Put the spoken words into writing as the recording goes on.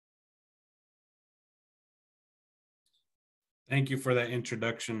Thank you for that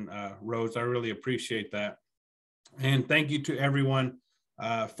introduction, Rose. I really appreciate that. And thank you to everyone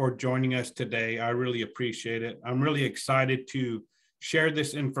for joining us today. I really appreciate it. I'm really excited to share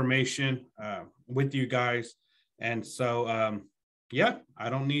this information with you guys. And so, yeah, I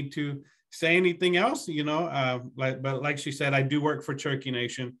don't need to say anything else, but like she said, I do work for Cherokee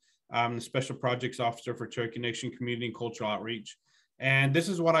Nation. I'm the Special Projects Officer for Cherokee Nation Community and Cultural Outreach. And this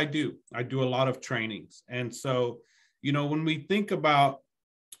is what I do. I do a lot of trainings. And so, when we think about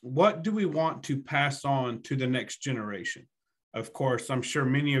what do we want to pass on to the next generation? Of course, I'm sure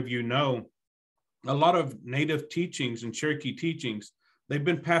many of you know a lot of Native teachings and Cherokee teachings, they've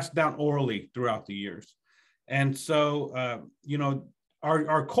been passed down orally throughout the years. And so,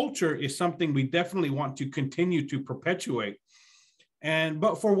 our culture is something we definitely want to continue to perpetuate.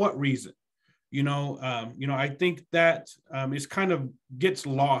 But for what reason? I think that is kind of gets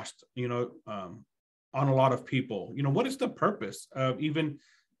lost, on a lot of people. What is the purpose of even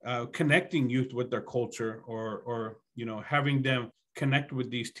connecting youth with their culture, or having them connect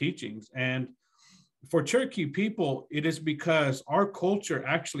with these teachings? And for Cherokee people, it is because our culture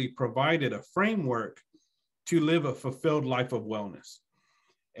actually provided a framework to live a fulfilled life of wellness.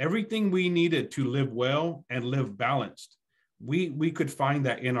 Everything we needed to live well and live balanced, we could find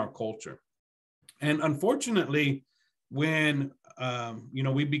that in our culture. And unfortunately, when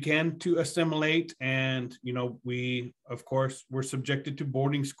we began to assimilate, and we, of course, were subjected to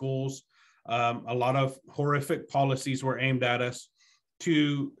boarding schools. A lot of horrific policies were aimed at us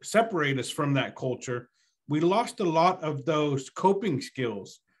to separate us from that culture. We lost a lot of those coping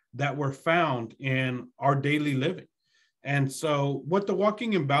skills that were found in our daily living. And so what the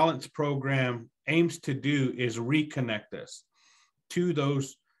Walking in Balance program aims to do is reconnect us to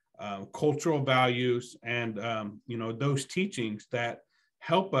those cultural values and, those teachings that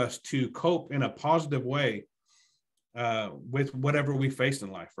help us to cope in a positive way with whatever we face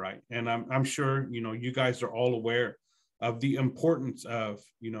in life, right? And I'm sure, you guys are all aware of the importance of,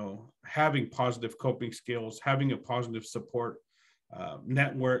 having positive coping skills, having a positive support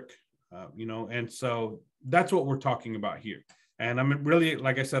network, and so that's what we're talking about here. And I'm really,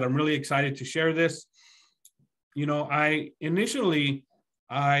 like I said, I'm really excited to share this.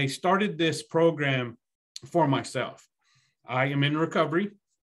 I started this program for myself. I am in recovery.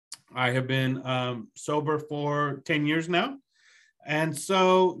 I have been sober for 10 years now. And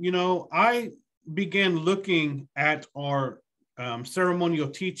so, I began looking at our ceremonial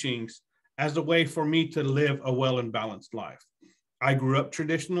teachings as a way for me to live a well and balanced life. I grew up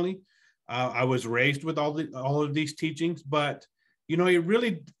traditionally. I was raised with all of these teachings, but, it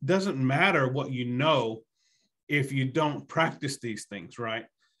really doesn't matter what you know if you don't practice these things, right?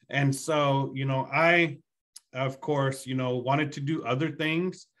 And so, I, of course, wanted to do other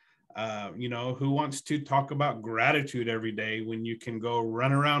things. Who wants to talk about gratitude every day when you can go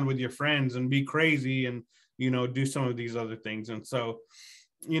run around with your friends and be crazy and, do some of these other things? And so,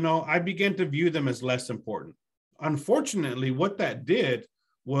 I began to view them as less important. Unfortunately, what that did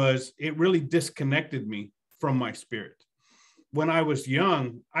was it really disconnected me from my spirit. When I was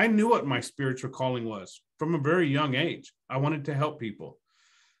young, I knew what my spiritual calling was from a very young age. I wanted to help people.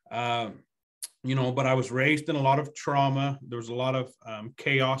 But I was raised in a lot of trauma. There was a lot of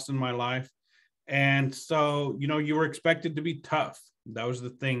chaos in my life. And so, you were expected to be tough. That was the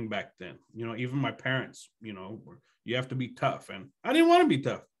thing back then. Even my parents, you have to be tough. And I didn't want to be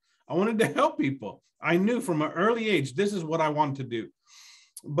tough. I wanted to help people. I knew from an early age, this is what I wanted to do.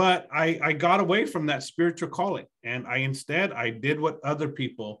 But I got away from that spiritual calling. And I did what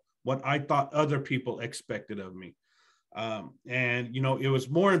I thought other people expected of me. It was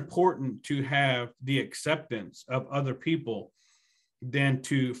more important to have the acceptance of other people than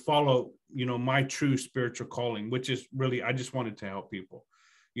to follow, my true spiritual calling, which is really, I just wanted to help people.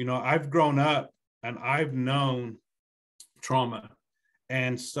 I've grown up and I've known trauma.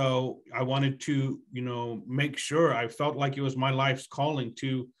 And so I wanted to, make sure I felt like it was my life's calling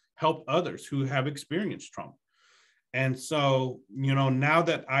to help others who have experienced trauma. And so, now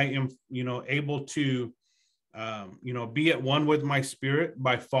that I am, able to, be at one with my spirit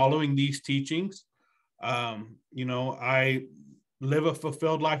by following these teachings, I live a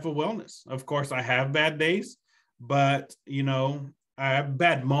fulfilled life of wellness. Of course, I have bad days, but, I have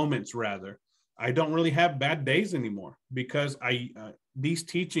bad moments rather. I don't really have bad days anymore because these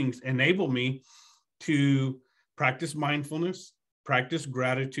teachings enable me to practice mindfulness, practice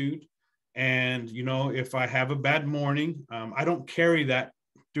gratitude. And, if I have a bad morning, I don't carry that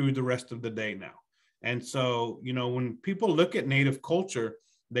through the rest of the day now. And so, when people look at Native culture,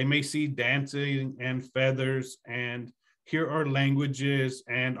 they may see dancing and feathers and hear our languages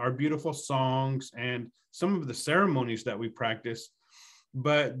and our beautiful songs and some of the ceremonies that we practice,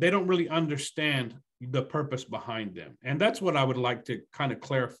 but they don't really understand the purpose behind them. And that's what I would like to kind of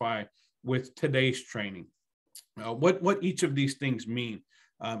clarify with today's training, what each of these things mean,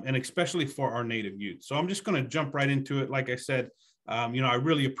 and especially for our Native youth. So I'm just going to jump right into it. Like I said, I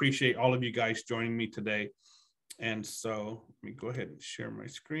really appreciate all of you guys joining me today. And so let me go ahead and share my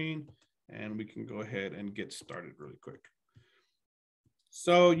screen, and we can go ahead and get started really quick.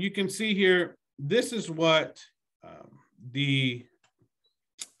 So you can see here, this is what the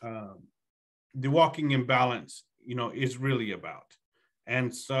walking in balance, is really about.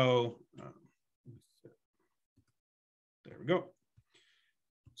 And so there we go.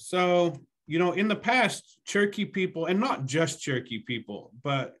 So, in the past, Cherokee people, and not just Cherokee people,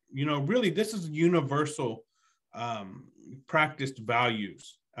 but, really this is universal practiced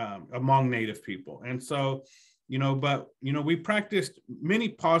values among Native people. And so, we practiced many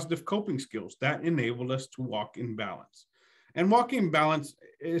positive coping skills that enabled us to walk in balance. And walking in balance,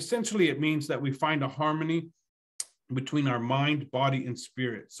 essentially, it means that we find a harmony between our mind, body, and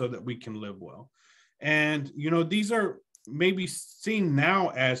spirit so that we can live well. And, these are maybe seen now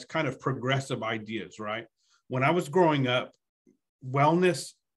as kind of progressive ideas, right? When I was growing up,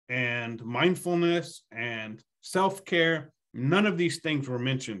 wellness and mindfulness and self-care, none of these things were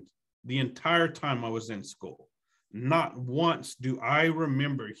mentioned the entire time I was in school. Not once do I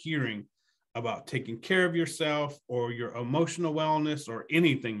remember hearing about taking care of yourself or your emotional wellness or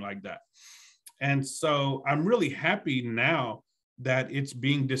anything like that. And so I'm really happy now that it's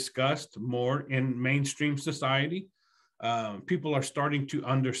being discussed more in mainstream society. People are starting to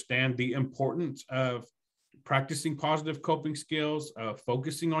understand the importance of practicing positive coping skills,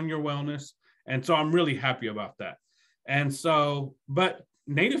 focusing on your wellness. And so I'm really happy about that. And so, but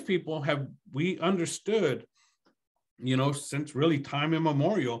Native people we understood, since really time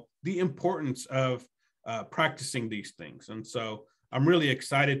immemorial, the importance of practicing these things. And so I'm really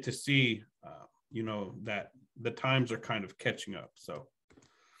excited to see, that the times are kind of catching up. So,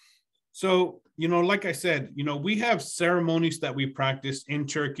 like I said, we have ceremonies that we practice in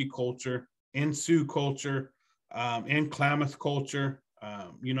Cherokee culture, in Sioux culture, in Klamath culture,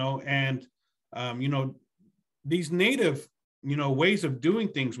 these Native, ways of doing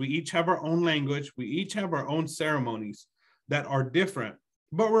things. We each have our own language. We each have our own ceremonies that are different,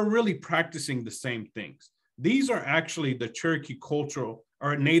 but we're really practicing the same things. These are actually the Cherokee cultural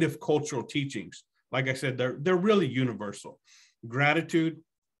or Native cultural teachings. Like I said, they're really universal. Gratitude,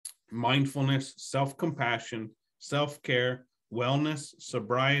 mindfulness, self-compassion, self-care, wellness,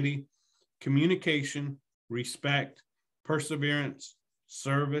 sobriety, communication, respect, perseverance,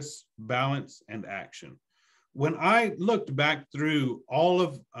 service, balance, and action. When I looked back through all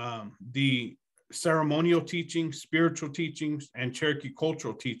of the ceremonial teachings, spiritual teachings, and Cherokee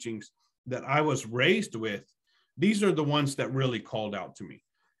cultural teachings that I was raised with, these are the ones that really called out to me.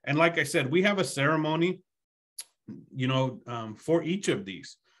 And like I said, we have a ceremony, for each of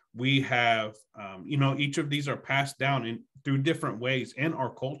these. We have, each of these are passed down through different ways in our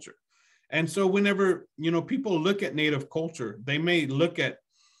culture. And so whenever, people look at Native culture, they may look at,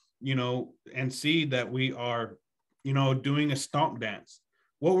 and see that we are, doing a stomp dance.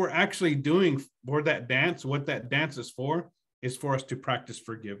 What we're actually doing for that dance, what that dance is for us to practice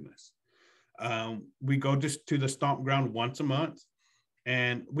forgiveness. We go just to the stomp ground once a month,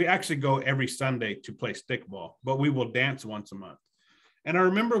 and we actually go every Sunday to play stickball, but we will dance once a month. And I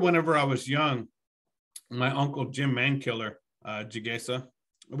remember whenever I was young, my uncle Jim Mankiller, Jigesa,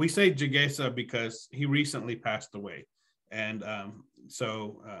 we say Jigesa because he recently passed away. And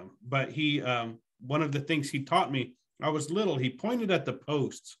but he, one of the things he taught me, I was little, he pointed at the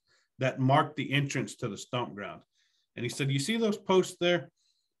posts that marked the entrance to the stomp ground. And he said, you see those posts there?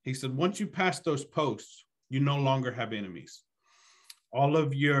 He said, once you pass those posts, you no longer have enemies. All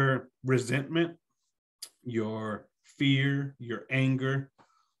of your resentment, your fear, your anger,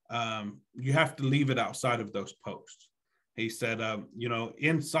 you have to leave it outside of those posts. He said,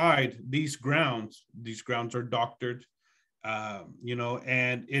 inside these grounds are doctored,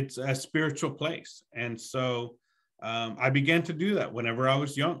 and it's a spiritual place. And so I began to do that whenever I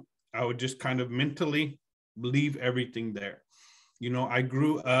was young. I would just kind of mentally leave everything there. I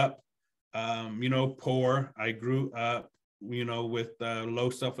grew up, poor. I grew up, with low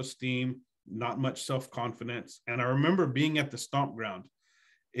self-esteem, not much self-confidence. And I remember being at the stomp ground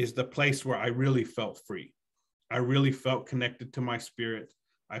is the place where I really felt free. I really felt connected to my spirit.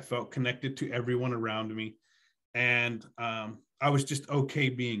 I felt connected to everyone around me. And I was just okay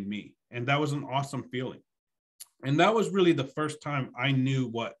being me. And that was an awesome feeling. And that was really the first time I knew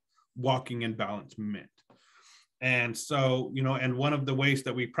what walking in balance meant. And so, and one of the ways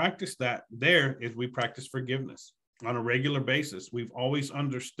that we practice that there is we practice forgiveness on a regular basis. We've always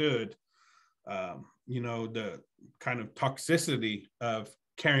understood, the kind of toxicity of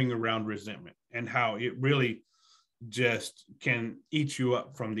carrying around resentment and how it really just can eat you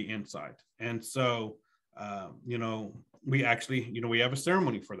up from the inside. And so, we actually, we have a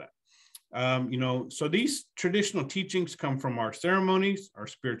ceremony for that. So these traditional teachings come from our ceremonies, our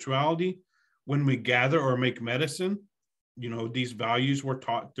spirituality. When we gather or make medicine, these values were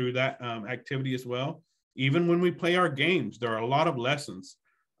taught through that activity as well. Even when we play our games, there are a lot of lessons,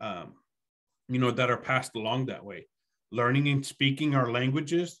 that are passed along that way. Learning and speaking our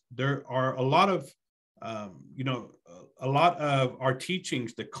languages, there are a lot of, a lot of our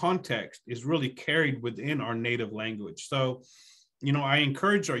teachings, the context is really carried within our native language. So, I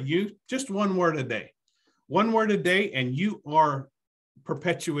encourage our youth, just one word a day, and you are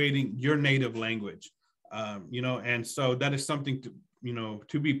perpetuating your native language, and so that is something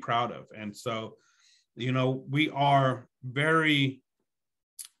to be proud of. And so, we are very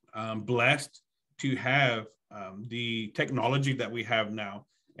blessed to have the technology that we have now,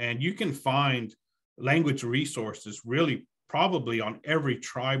 and you can find language resources really probably on every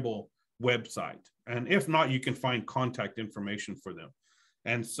tribal website, and if not, you can find contact information for them.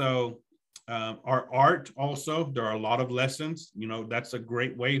 And so our art also, there are a lot of lessons. That's a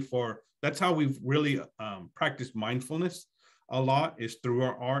great way that's how we've really practiced mindfulness a lot, is through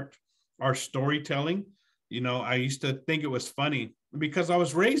our art, our storytelling. I used to think it was funny because I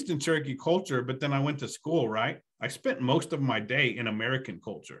was raised in Cherokee culture, but then I went to school, right? I spent most of my day in American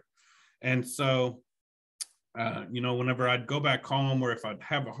culture. And so, whenever I'd go back home, or if I'd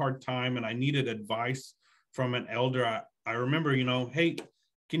have a hard time and I needed advice from an elder, I remember, hey,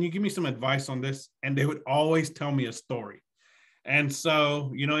 can you give me some advice on this? And they would always tell me a story. And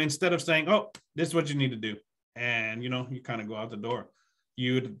so, instead of saying, oh, this is what you need to do, and, you kind of go out the door,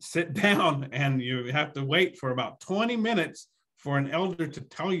 you would sit down and you have to wait for about 20 minutes for an elder to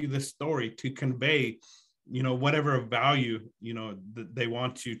tell you this story, to convey, whatever value, that they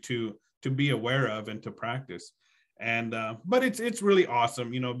want you to be aware of and to practice. And, but it's really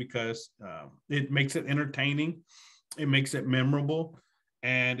awesome, because it makes it entertaining. It makes it memorable.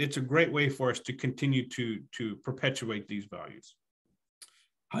 And it's a great way for us to continue to perpetuate these values.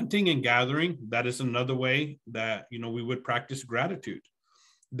 Hunting and gathering, that is another way that, we would practice gratitude.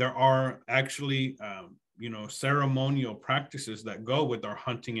 There are actually, ceremonial practices that go with our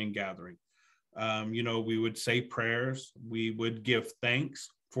hunting and gathering. We would say prayers, we would give thanks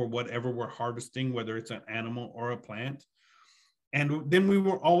for whatever we're harvesting, whether it's an animal or a plant. And then we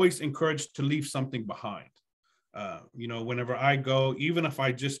were always encouraged to leave something behind. Whenever I go, even if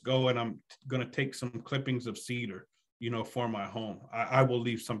I just go and I'm going to take some clippings of cedar, for my home, I will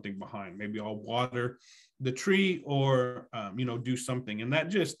leave something behind. Maybe I'll water the tree or, do something. And that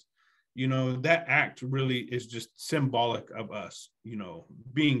just, that act really is just symbolic of us,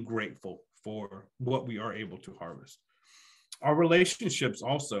 being grateful for what we are able to harvest. Our relationships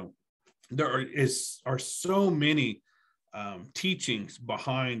also, there are so many teachings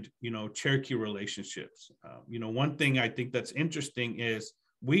behind, Cherokee relationships. One thing I think that's interesting is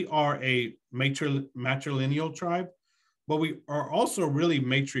we are a matrilineal tribe, but we are also really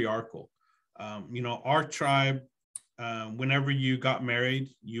matriarchal. Our tribe, whenever you got married,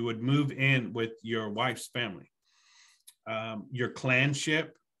 you would move in with your wife's family. Your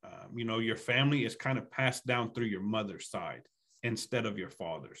clanship, your family is kind of passed down through your mother's side instead of your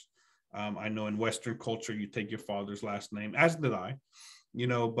father's. I know in Western culture, you take your father's last name, as did I,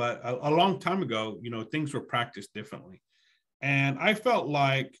 but a long time ago, things were practiced differently. And I felt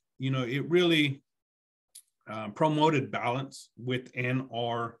like, it really promoted balance within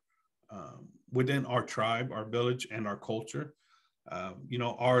our tribe, our village, and our culture.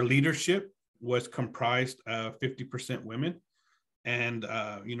 Our leadership was comprised of 50% women. And,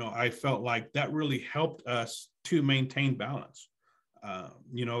 I felt like that really helped us to maintain balance.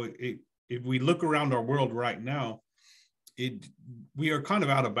 If we look around our world right now, we are kind of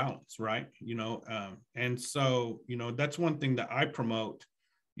out of balance, right? And so, that's one thing that I promote,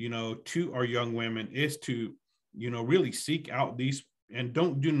 to our young women, is to, really seek out these, and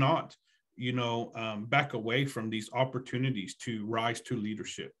do not, back away from these opportunities to rise to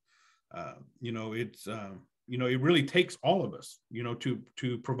leadership. It's, it really takes all of us,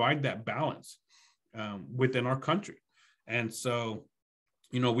 to provide that balance within our country. And so,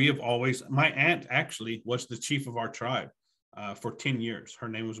 we have always, my aunt actually was the chief of our tribe for 10 years. Her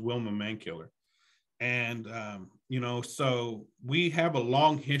name was Wilma Mankiller. And, so we have a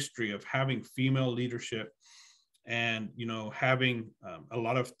long history of having female leadership and, having a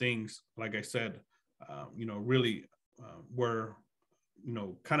lot of things, like I said, really were,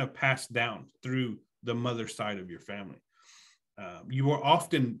 kind of passed down through the mother side of your family. You were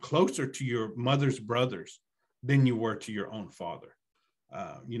often closer to your mother's brothers than you were to your own father.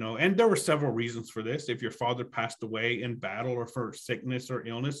 And there were several reasons for this. If your father passed away in battle or for sickness or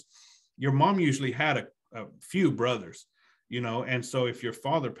illness, your mom usually had a few brothers, and so if your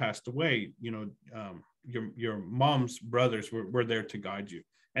father passed away, your mom's brothers were there to guide you.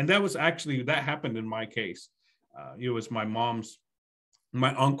 And that happened in my case. It was my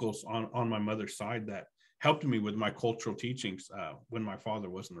uncles on my mother's side that helped me with my cultural teachings when my father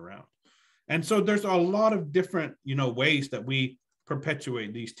wasn't around. And so there's a lot of different, ways that we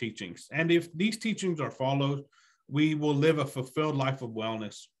perpetuate these teachings. And if these teachings are followed, we will live a fulfilled life of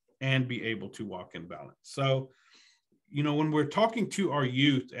wellness and be able to walk in balance. So, when we're talking to our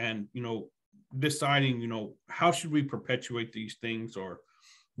youth and, deciding, how should we perpetuate these things, or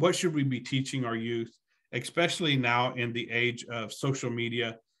what should we be teaching our youth, especially now in the age of social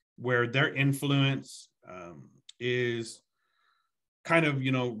media, where their influence is kind of,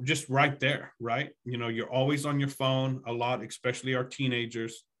 just right there, right? You're always on your phone a lot, especially our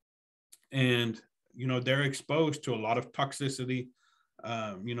teenagers. And, they're exposed to a lot of toxicity,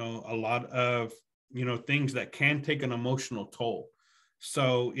 a lot of, things that can take an emotional toll.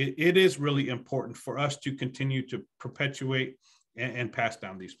 So it is really important for us to continue to perpetuate and pass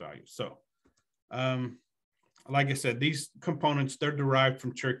down these values. So, like I said, these components, they're derived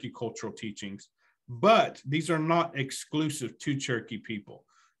from Cherokee cultural teachings, but these are not exclusive to Cherokee people.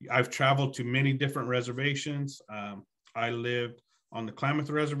 I've traveled to many different reservations. I lived on the Klamath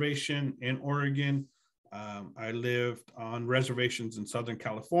Reservation in Oregon. I lived on reservations in Southern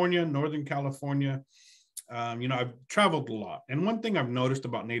California, Northern California. I've traveled a lot. And one thing I've noticed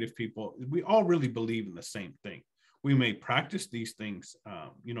about Native people, we all really believe in the same thing. We may practice these things,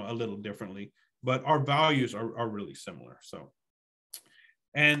 a little differently, but our values are really similar. So,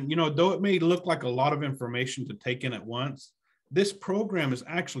 and, though it may look like a lot of information to take in at once, this program is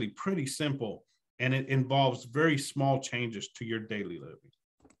actually pretty simple, and it involves very small changes to your daily living.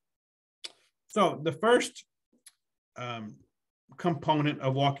 So the first component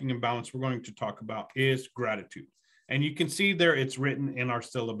of walking in balance we're going to talk about is gratitude. And you can see there it's written in our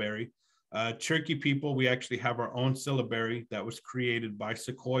syllabary. Cherokee people, we actually have our own syllabary that was created by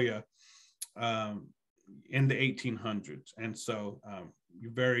Sequoyah in the 1800s. And so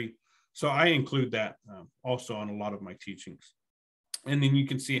so I include that also on a lot of my teachings. And then you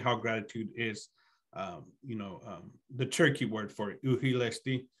can see how gratitude is, the Cherokee word for it,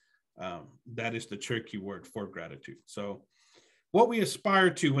 uhilesti. That is the Cherokee word for gratitude. So what we aspire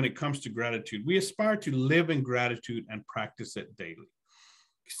to when it comes to gratitude, we aspire to live in gratitude and practice it daily.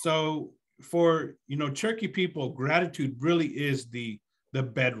 So for, Cherokee people, gratitude really is the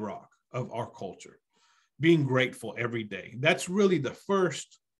bedrock of our culture. Being grateful every day. That's really the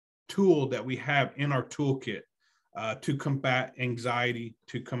first tool that we have in our toolkit to combat anxiety,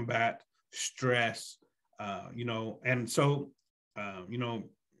 to combat stress, and so,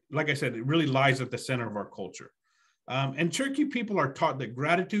 like I said, it really lies at the center of our culture. And Cherokee people are taught that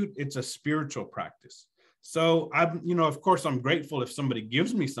gratitude, it's a spiritual practice. So of course, I'm grateful if somebody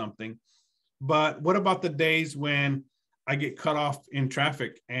gives me something, but what about the days when I get cut off in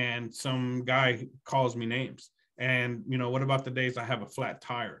traffic and some guy calls me names? And, what about the days I have a flat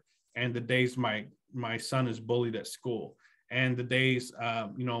tire, and the days my son is bullied at school, and the days,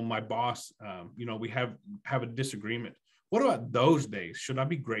 my boss, we have a disagreement? What about those days? Should I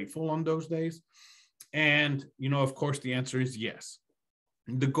be grateful on those days? And, of course, the answer is yes.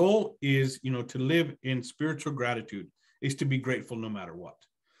 The goal is, to live in spiritual gratitude is to be grateful no matter what.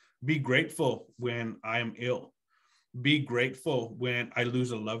 Be grateful when I am ill. Be grateful when I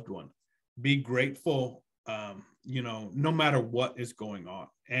lose a loved one. Be grateful, no matter what is going on.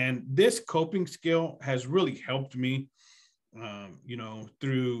 And this coping skill has really helped me,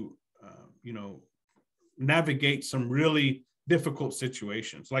 through, navigate some really difficult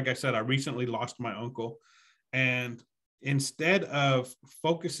situations. Like I said, I recently lost my uncle, and instead of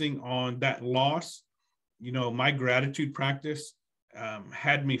focusing on that loss, my gratitude practice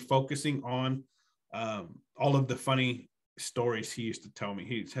had me focusing on all of the funny stories he used to tell me.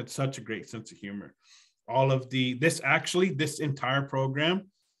 He's had such a great sense of humor. All of this entire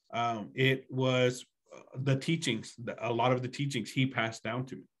program, it was the teachings, a lot of the teachings he passed down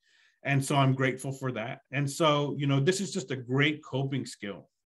to me. And so I'm grateful for that. And so, this is just a great coping skill.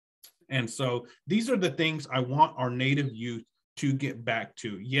 And so these are the things I want our Native youth to get back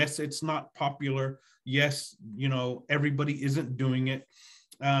to. Yes, it's not popular. Yes, everybody isn't doing it.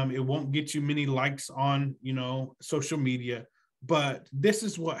 It won't get you many likes on, social media, But this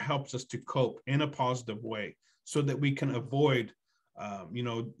is what helps us to cope in a positive way so that we can avoid,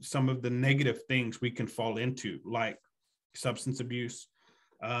 some of the negative things we can fall into, like substance abuse,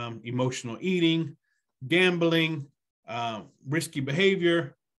 emotional eating, gambling, risky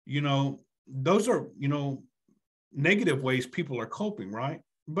behavior. Those are, negative ways people are coping, right?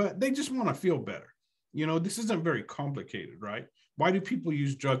 But they just want to feel better. This isn't very complicated, right? Why do people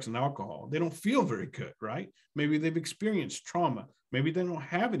use drugs and alcohol? They don't feel very good, right? Maybe they've experienced trauma. Maybe they don't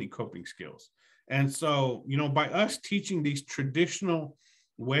have any coping skills. And so, by us teaching these traditional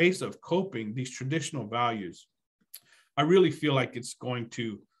ways of coping, these traditional values, I really feel like it's going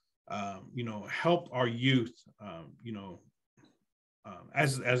to, help our youth,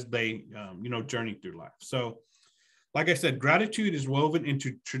 as they, journey through life. So, like I said, gratitude is woven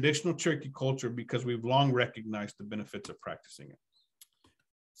into traditional Cherokee culture because we've long recognized the benefits of practicing it.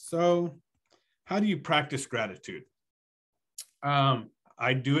 So, how do you practice gratitude?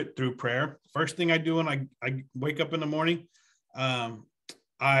 I do it through prayer. First thing I do when I wake up in the morning,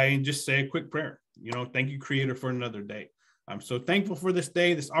 I just say a quick prayer. Thank you, Creator, for another day. I'm so thankful for this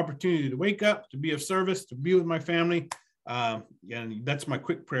day, this opportunity to wake up, to be of service, to be with my family. And that's my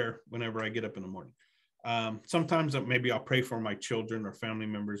quick prayer whenever I get up in the morning. Sometimes maybe I'll pray for my children or family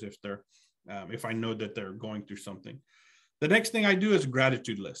members if I know that they're going through something. The next thing I do is a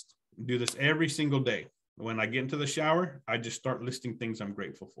gratitude list. I do this every single day. When I get into the shower, I just start listing things I'm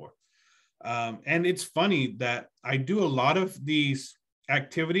grateful for. And it's funny that I do a lot of these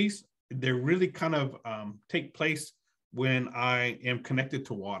activities. They really kind of take place when I am connected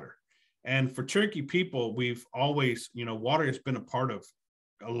to water. And for Cherokee people, we've always, water has been a part of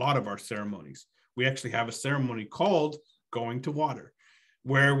a lot of our ceremonies. We actually have a ceremony called Going to Water,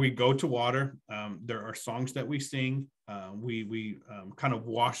 where we go to water. There are songs that we sing. We kind of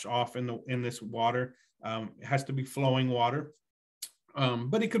wash off in this water. It has to be flowing water,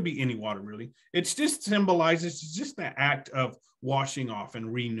 but it could be any water, really. It's just the act of washing off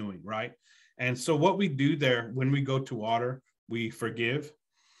and renewing, right? And so what we do there when we go to water, we forgive,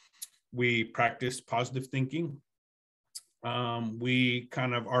 we practice positive thinking, we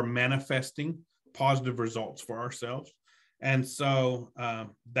kind of are manifesting positive results for ourselves. And so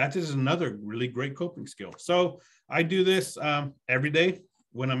that is another really great coping skill. So I do this every day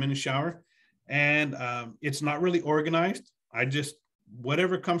when I'm in the shower, and it's not really organized. I just,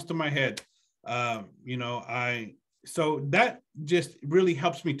 whatever comes to my head, so that just really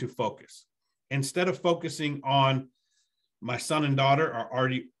helps me to focus. Instead of focusing on my son and daughter are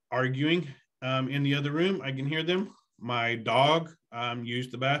already arguing in the other room, I can hear them. My dog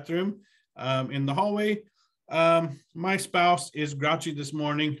used the bathroom in the hallway. My spouse is grouchy this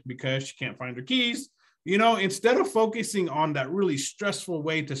morning because she can't find her keys. Instead of focusing on that really stressful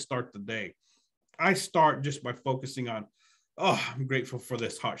way to start the day, I start just by focusing on, I'm grateful for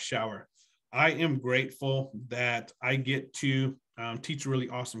this hot shower. I am grateful that I get to teach a really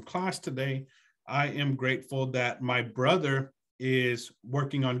awesome class today. I am grateful that my brother is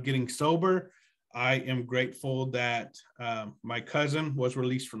working on getting sober. I am grateful that my cousin was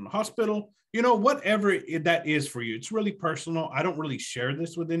released from the hospital. Whatever that is for you, it's really personal. I don't really share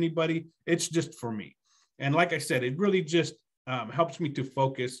this with anybody. It's just for me. And like I said, it really just helps me to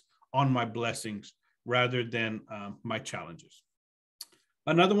focus on my blessings rather than my challenges.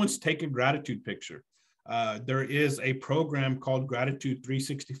 Another one's take a gratitude picture. There is a program called Gratitude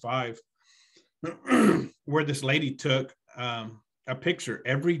 365 where this lady took a picture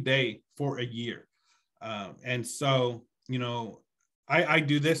every day for a year. And so, I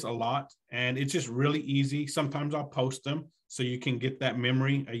do this a lot, and it's just really easy. Sometimes I'll post them so you can get that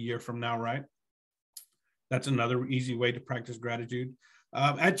memory a year from now, right? That's another easy way to practice gratitude.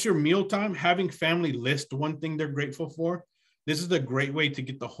 At your mealtime, having family list one thing they're grateful for. This is a great way to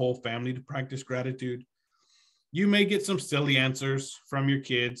get the whole family to practice gratitude. You may get some silly answers from your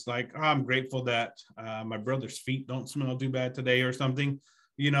kids, like, I'm grateful that my brother's feet don't smell too bad today or something,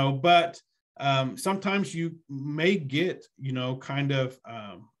 but sometimes you may get, kind of,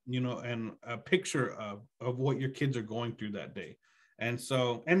 and a picture of what your kids are going through that day. And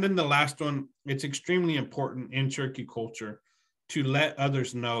then the last one, it's extremely important in Cherokee culture to let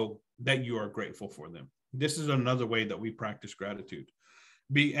others know that you are grateful for them. This is another way that we practice gratitude.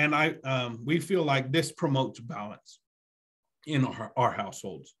 We feel like this promotes balance in our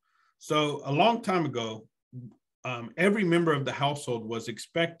households. So a long time ago, every member of the household was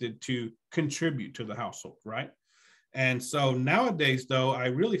expected to contribute to the household, right? And so nowadays, though, I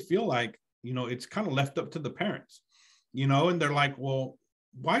really feel like, it's kind of left up to the parents, and they're like, well,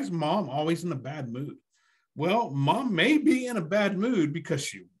 why is mom always in a bad mood? Well, mom may be in a bad mood because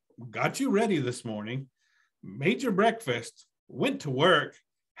she got you ready this morning, made your breakfast, went to work,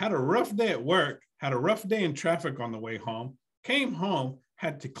 had a rough day at work, had a rough day in traffic on the way home, came home,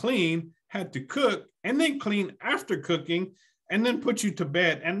 had to clean, had to cook, and then clean after cooking, and then put you to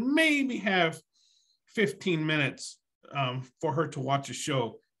bed and maybe have 15 minutes for her to watch a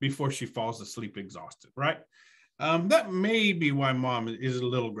show before she falls asleep exhausted, right? That may be why mom is a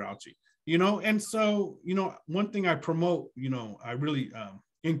little grouchy, and so, one thing I promote, I really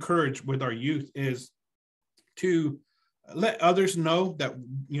encourage with our youth is to let others know that,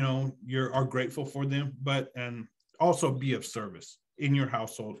 you are grateful for them, and also be of service in your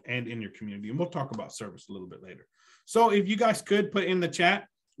household and in your community. And we'll talk about service a little bit later. So if you guys could put in the chat,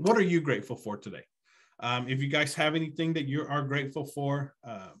 what are you grateful for today? If you guys have anything that you are grateful for,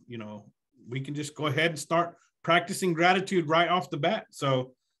 we can just go ahead and start practicing gratitude right off the bat.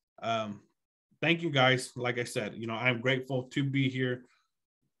 So thank you guys. Like I said, I'm grateful to be here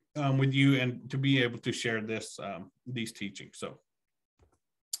with you and to be able to share these teachings. So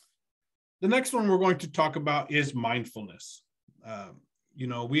the next one we're going to talk about is mindfulness.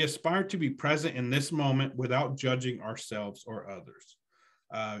 We aspire to be present in this moment without judging ourselves or others.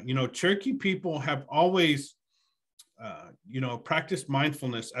 Cherokee people have always, practiced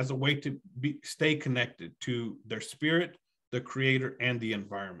mindfulness as a way to stay connected to their spirit, the creator, and the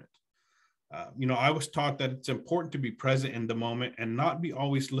environment. I was taught that it's important to be present in the moment and not be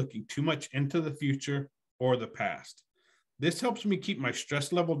always looking too much into the future or the past. This helps me keep my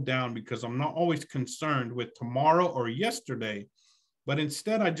stress level down because I'm not always concerned with tomorrow or yesterday, but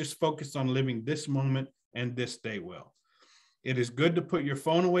instead I just focus on living this moment and this day well. It is good to put your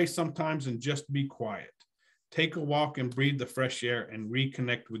phone away sometimes and just be quiet. Take a walk and breathe the fresh air and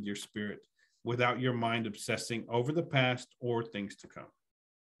reconnect with your spirit without your mind obsessing over the past or things to come.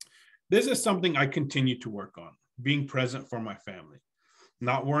 This is something I continue to work on, being present for my family,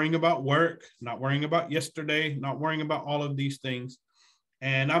 not worrying about work, not worrying about yesterday, not worrying about all of these things.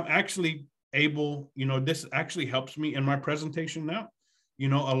 And I'm actually able, this actually helps me in my presentation now. A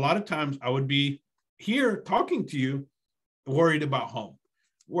lot of times I would be here talking to you, worried about home,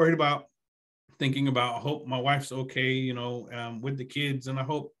 worried about thinking about, I hope my wife's okay, with the kids, and I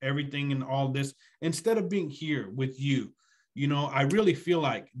hope everything and all this, instead of being here with you. I really feel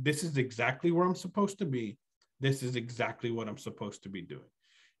like this is exactly where I'm supposed to be. This is exactly what I'm supposed to be doing.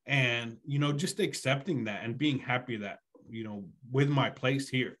 And, just accepting that and being happy that, with my place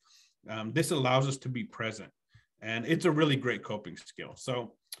here, this allows us to be present. And it's a really great coping skill.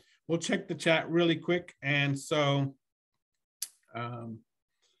 So we'll check the chat really quick. And so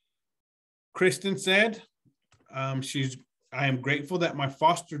Kristen said, I am grateful that my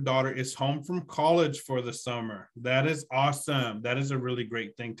foster daughter is home from college for the summer. That is awesome. That is a really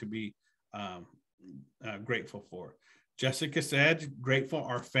great thing to be grateful for. Jessica said, grateful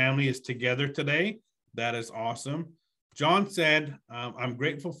our family is together today. That is awesome. John said, I'm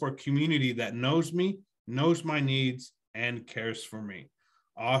grateful for a community that knows me, knows my needs, and cares for me.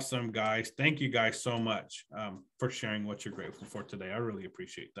 Awesome, guys. Thank you guys so much for sharing what you're grateful for today. I really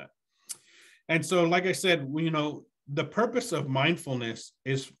appreciate that. And so, like I said, the purpose of mindfulness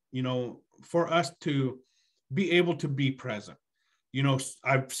is, for us to be able to be present.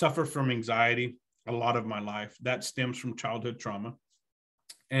 I've suffered from anxiety a lot of my life that stems from childhood trauma.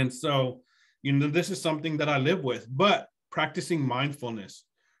 And so, this is something that I live with, but practicing mindfulness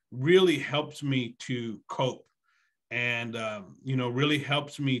really helps me to cope and, really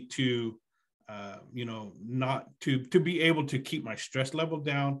helps me to, not to be able to keep my stress level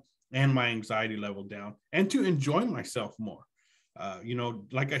down and my anxiety level down and to enjoy myself more.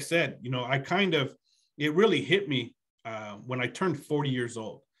 Like I said, it really hit me when I turned 40 years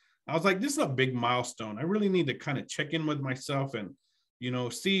old. I was like, this is a big milestone. I really need to kind of check in with myself and,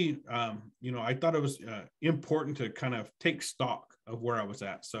 see, I thought it was important to kind of take stock of where I was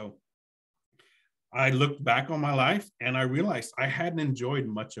at. So I looked back on my life and I realized I hadn't enjoyed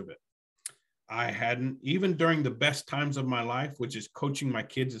much of it. I hadn't, even during the best times of my life, which is coaching my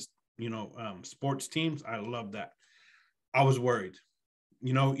kids, sports teams. I love that. I was worried,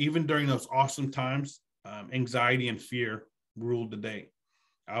 even during those awesome times, anxiety and fear ruled the day.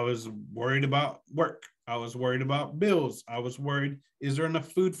 I was worried about work. I was worried about bills. I was worried, is there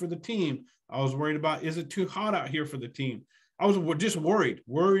enough food for the team? I was worried about, is it too hot out here for the team? I was just worried.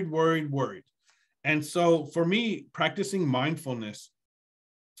 And so for me, practicing mindfulness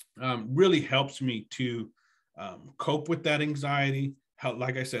really helps me to cope with that anxiety.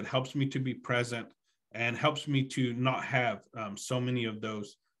 Like I said, helps me to be present and helps me to not have so many of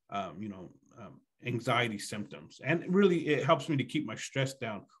those, anxiety symptoms. And really, it helps me to keep my stress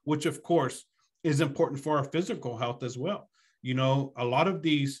down, which of course is important for our physical health as well. A lot of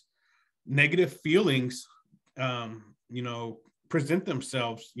these negative feelings, present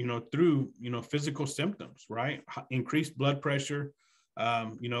themselves, through, physical symptoms, right? Increased blood pressure,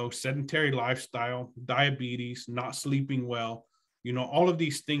 sedentary lifestyle, diabetes, not sleeping well, all of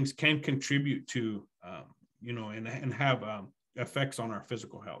these things can contribute to, and have effects on our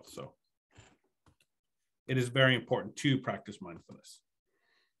physical health. So it is very important to practice mindfulness.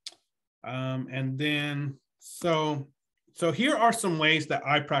 And then, so here are some ways that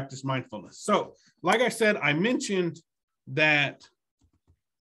I practice mindfulness. So like I said, I mentioned that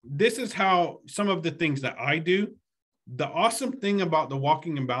this is how some of the things that I do. The awesome thing about the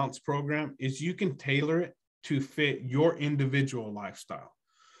Walking in Balance program is you can tailor it to fit your individual lifestyle,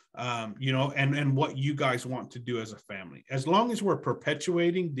 and what you guys want to do as a family. As long as we're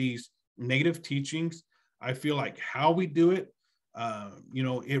perpetuating these native teachings, I feel like how we do it,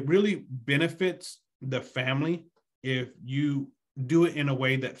 it really benefits the family if you do it in a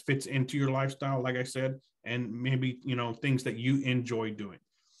way that fits into your lifestyle, like I said, and maybe, things that you enjoy doing.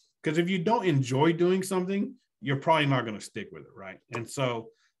 Because if you don't enjoy doing something, you're probably not going to stick with it, right? And so,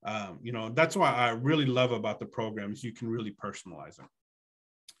 that's why I really love about the programs. You can really personalize them.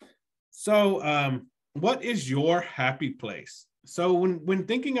 So, what is your happy place? So when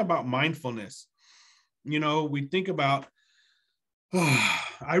thinking about mindfulness, we think about,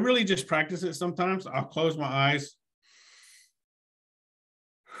 I really just practice it sometimes. I'll close my eyes.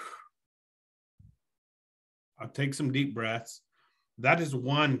 I'll take some deep breaths. That is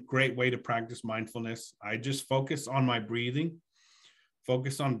one great way to practice mindfulness. I just focus on my breathing,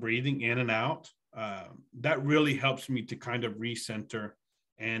 focus on breathing in and out. That really helps me to kind of recenter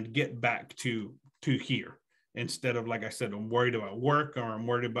and get back to here, instead of, like I said, I'm worried about work or I'm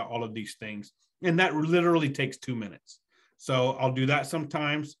worried about all of these things. And that literally takes 2 minutes. So I'll do that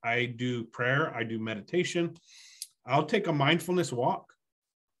sometimes. I do prayer, I do meditation. I'll take a mindfulness walk.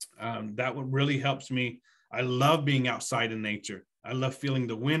 That what really helps me. I love being outside in nature. I love feeling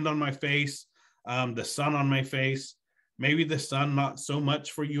the wind on my face, the sun on my face. Maybe the sun, not so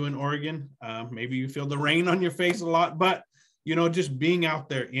much for you in Oregon. Maybe you feel the rain on your face a lot, but, just being out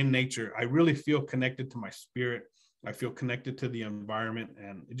there in nature, I really feel connected to my spirit. I feel connected to the environment,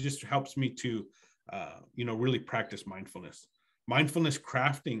 and it just helps me to, really practice mindfulness. Mindfulness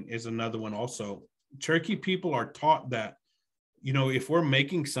crafting is another one also. Cherokee people are taught that, if we're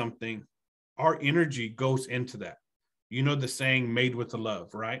making something, our energy goes into that. The saying, made with the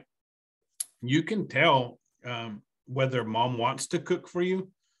love, right? You can tell whether mom wants to cook for you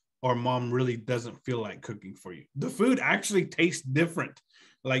or mom really doesn't feel like cooking for you. The food actually tastes different.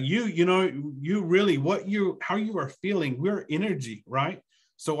 Like you really, how you are feeling, we're energy, right?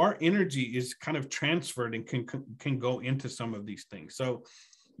 So our energy is kind of transferred and can go into some of these things. So,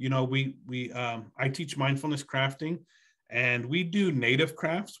 I teach mindfulness crafting, and we do native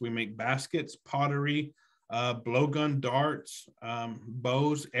crafts. We make baskets, pottery, blowgun darts,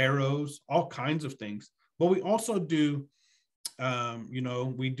 bows, arrows, all kinds of things. But we also do,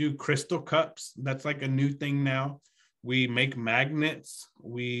 we do crystal cups. That's like a new thing now. We make magnets.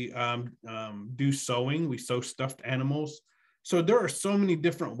 We do sewing. We sew stuffed animals. So there are so many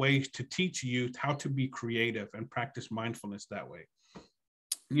different ways to teach youth how to be creative and practice mindfulness that way.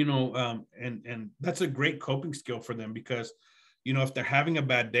 And that's a great coping skill for them, because, if they're having a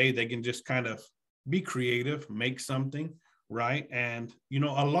bad day, they can just kind of be creative, make something, right? And,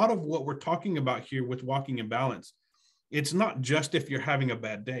 a lot of what we're talking about here with Walking in Balance, it's not just if you're having a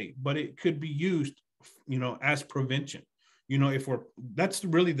bad day, but it could be used, as prevention. That's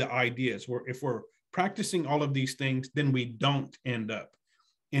really the idea, is if we're practicing all of these things, then we don't end up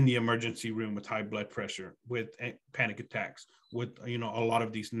in the emergency room with high blood pressure, with panic attacks, with, a lot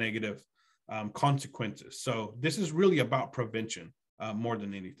of these negative consequences. So this is really about prevention more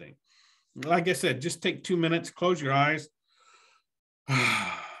than anything. Like I said, just take 2 minutes, close your eyes,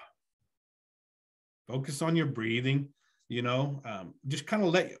 focus on your breathing, just kind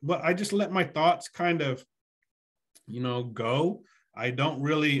of I just let my thoughts kind of, go. I don't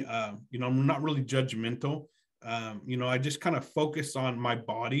really, I'm not really judgmental. I just kind of focus on my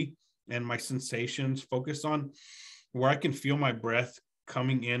body and my sensations, focus on where I can feel my breath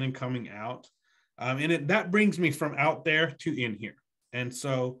coming in and coming out. And that brings me from out there to in here. And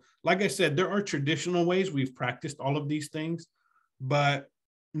so, like I said, there are traditional ways we've practiced all of these things, but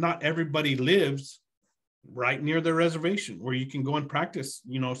not everybody lives right near the reservation where you can go and practice,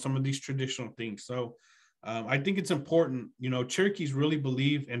 some of these traditional things. So I think it's important, Cherokees really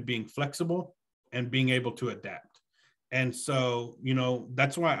believe in being flexible and being able to adapt. And so,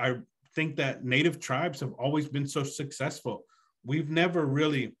 that's why I think that Native tribes have always been so successful. We've never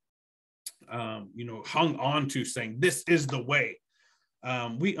really, hung on to saying this is the way.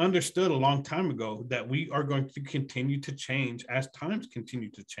 We understood a long time ago that we are going to continue to change as times continue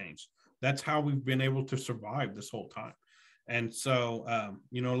to change. That's how we've been able to survive this whole time. And so,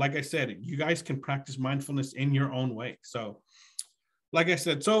 like I said, you guys can practice mindfulness in your own way. So, like I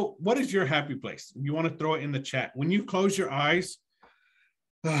said, so what is your happy place? You want to throw it in the chat. When you close your eyes,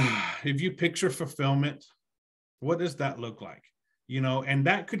 if you picture fulfillment, what does that look like? And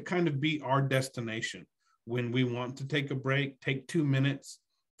that could kind of be our destination when we want to take a break, take 2 minutes,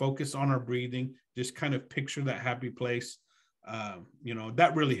 focus on our breathing, just kind of picture that happy place.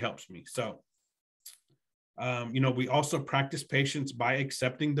 That really helps me. So, we also practice patience by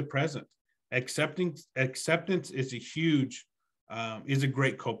accepting the present. Acceptance is is a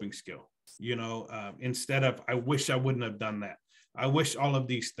great coping skill. Instead of, I wish I wouldn't have done that. I wish all of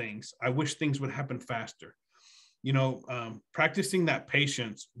these things. I wish things would happen faster. Practicing that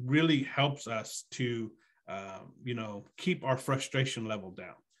patience really helps us to, keep our frustration level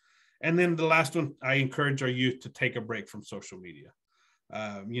down. And then the last one, I encourage our youth to take a break from social media.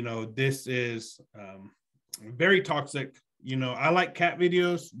 This is very toxic. I like cat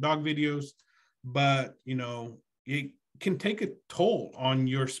videos, dog videos, but, it can take a toll on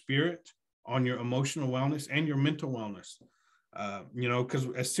your spirit, on your emotional wellness and your mental wellness. Because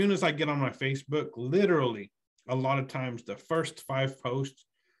as soon as I get on my Facebook, literally a lot of times the first 5 posts,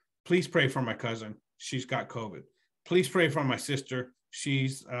 please pray for my cousin. She's got COVID. Please pray for my sister.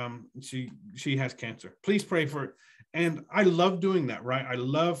 She's she has cancer. Please pray for, and I love doing that, right? I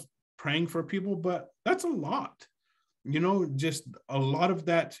love praying for people, but that's a lot. Just a lot of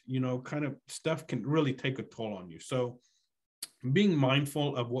that, kind of stuff can really take a toll on you. So being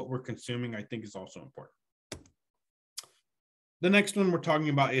mindful of what we're consuming, I think, is also important. The next one we're talking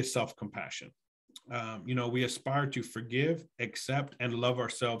about is self-compassion. We aspire to forgive, accept, and love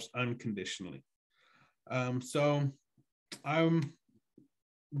ourselves unconditionally. So I'm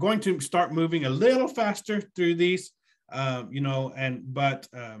going to start moving a little faster through these,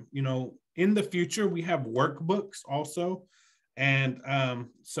 in the future, we have workbooks also, and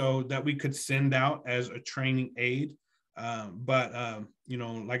so that we could send out as a training aid.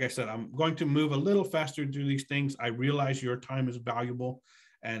 Like I said, I'm going to move a little faster through these things. I realize your time is valuable.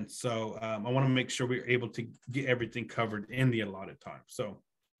 And so I want to make sure we're able to get everything covered in the allotted time. So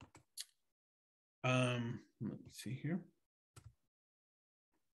let me see here.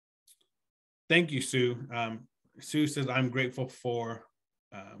 Thank you, Sue. Sue says, I'm grateful for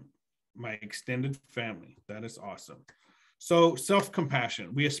my extended family. That is awesome. So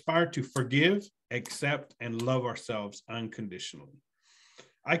self-compassion, we aspire to forgive, accept, and love ourselves unconditionally.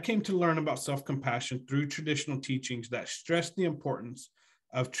 I came to learn about self-compassion through traditional teachings that stress the importance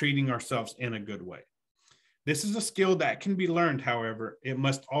of treating ourselves in a good way. This is a skill that can be learned, however, it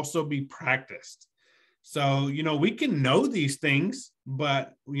must also be practiced. So, we can know these things,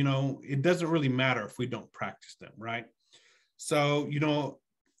 but, it doesn't really matter if we don't practice them, right? So,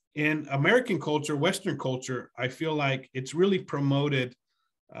 in American culture, Western culture, I feel like it's really promoted,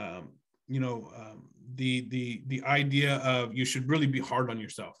 the idea of you should really be hard on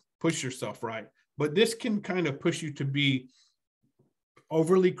yourself, push yourself, right? But this can kind of push you to be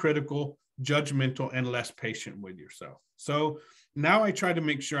overly critical, judgmental, and less patient with yourself. So now I try to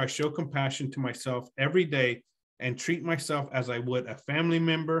make sure I show compassion to myself every day and treat myself as I would a family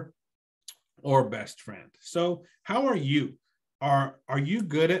member or best friend. So how are you? Are you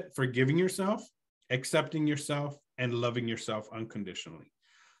good at forgiving yourself, accepting yourself, and loving yourself unconditionally?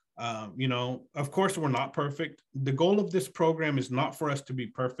 Of course, we're not perfect. The goal of this program is not for us to be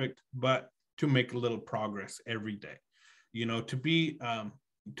perfect, but to make a little progress every day, to be,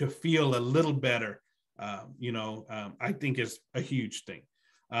 to feel a little better, I think is a huge thing.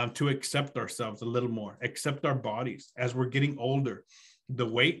 To accept ourselves a little more, accept our bodies. As we're getting older, the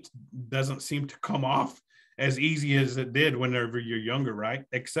weight doesn't seem to come off as easy as it did whenever you're younger, right?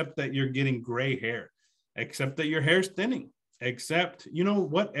 Accept that you're getting gray hair, accept that your hair's thinning, accept,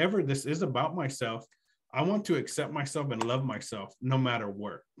 whatever this is about myself, I want to accept myself and love myself no matter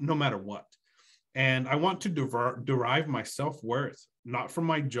what. And I want to derive my self-worth, not from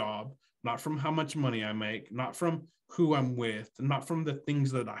my job, not from how much money I make, not from who I'm with, not from the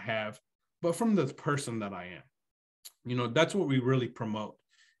things that I have, but from the person that I am. That's what we really promote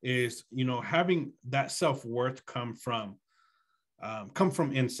is, having that self-worth come from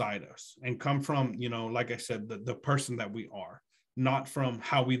inside us and come from, like I said, the person that we are, not from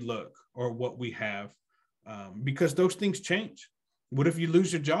how we look or what we have, because those things change. What if you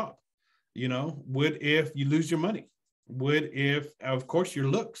lose your job? What if you lose your money? What if, of course, your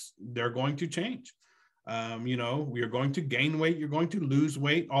looks, they're going to change. You're going to gain weight, you're going to lose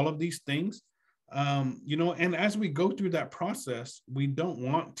weight, all of these things. And as we go through that process, we don't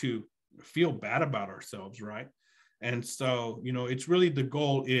want to feel bad about ourselves, right? And so, it's really the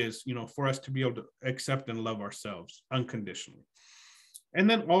goal is, for us to be able to accept and love ourselves unconditionally. And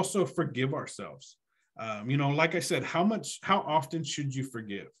then also forgive ourselves. Like I said, how often should you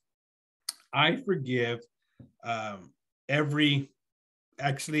forgive? I forgive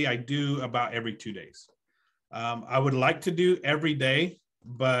actually, I do about every 2 days. I would like to do every day,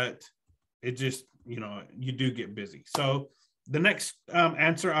 but it just, you do get busy. So the next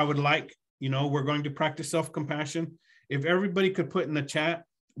answer I would like, we're going to practice self-compassion. If everybody could put in the chat,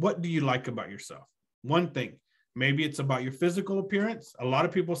 what do you like about yourself? One thing. Maybe it's about your physical appearance. A lot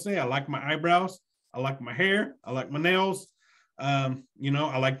of people say, I like my eyebrows. I like my hair. I like my nails. I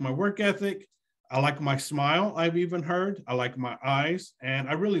like my work ethic. I like my smile. I've even heard. I like my eyes. And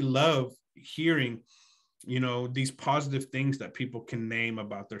I really love hearing, these positive things that people can name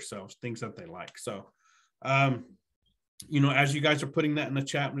about themselves, things that they like. So, as you guys are putting that in the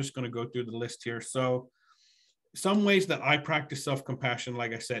chat, I'm just going to go through the list here. So some ways that I practice self-compassion,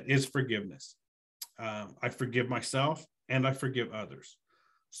 like I said, is forgiveness. I forgive myself and I forgive others.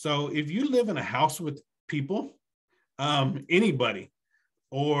 So if you live in a house with people, anybody,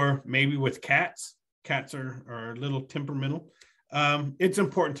 or maybe with cats are a little temperamental, it's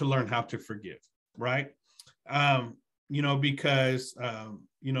important to learn how to forgive, right? Because,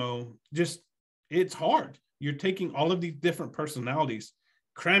 just it's hard. You're taking all of these different personalities,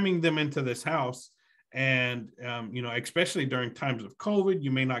 cramming them into this house. And, especially during times of COVID,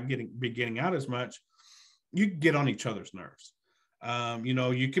 you may not be getting out as much. You get on each other's nerves.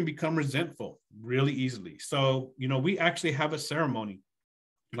 You can become resentful really easily. So, we actually have a ceremony,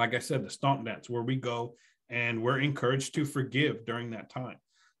 like I said, the stomp dance, where we go and we're encouraged to forgive during that time.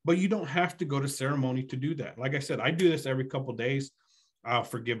 But you don't have to go to ceremony to do that. Like I said, I do this every couple of days. I'll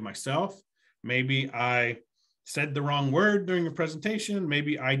forgive myself. Maybe I said the wrong word during a presentation.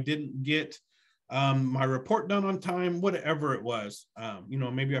 Maybe I didn't get my report done on time, whatever it was.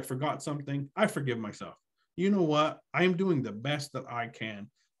 Maybe I forgot something. I forgive myself. You know what? I am doing the best that I can.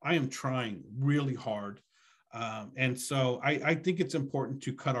 I am trying really hard. And so I think it's important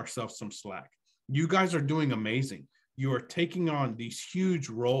to cut ourselves some slack. You guys are doing amazing. You are taking on these huge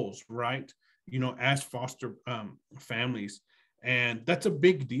roles, right? As foster families. And that's a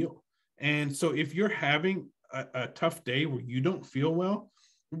big deal. And so if you're having a tough day where you don't feel well,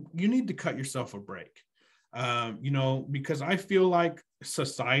 you need to cut yourself a break. Because I feel like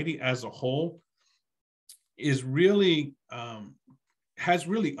society as a whole is really has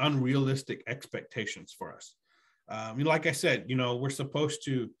really unrealistic expectations for us. Like I said, we're supposed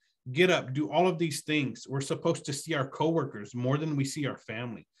to get up, do all of these things. We're supposed to see our coworkers more than we see our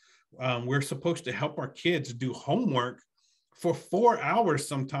family. We're supposed to help our kids do homework for 4 hours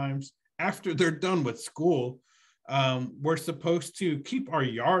sometimes after they're done with school. We're supposed to keep our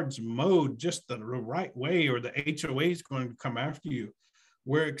yards mowed just the right way, or the HOA is going to come after you.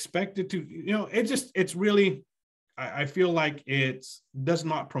 We're expected to, it's really, I feel like it does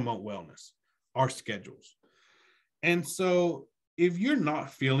not promote wellness, our schedules. And so if you're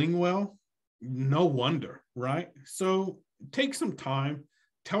not feeling well, no wonder, right? So take some time,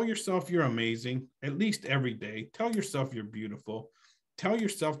 tell yourself you're amazing, at least every day. Tell yourself you're beautiful. Tell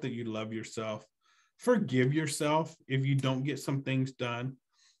yourself that you love yourself. Forgive yourself if you don't get some things done.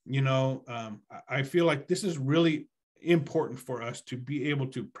 I feel like this is really important for us to be able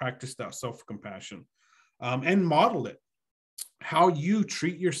to practice that self-compassion and model it. How you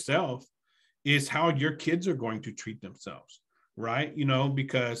treat yourself is how your kids are going to treat themselves, right?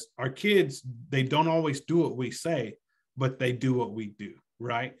 Because our kids, they don't always do what we say, but they do what we do,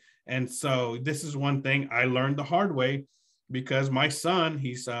 right? And so this is one thing I learned the hard way, because my son,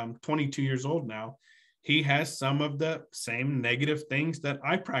 he's 22 years old now. He has some of the same negative things that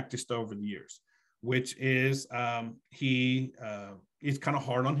I practiced over the years, which is he is kind of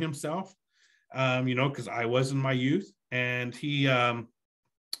hard on himself, because I was in my youth, and he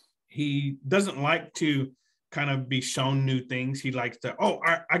doesn't like to kind of be shown new things. He likes to, oh,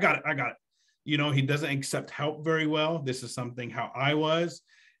 I got it. He doesn't accept help very well. This is something how I was.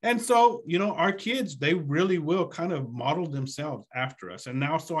 And so, our kids, they really will kind of model themselves after us. And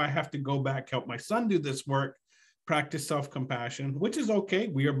now, so I have to go back, help my son do this work, practice self-compassion, which is okay.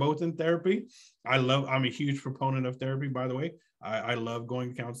 We are both in therapy. I'm a huge proponent of therapy, by the way. I love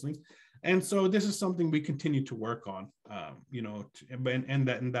going to counseling. And so this is something we continue to work on,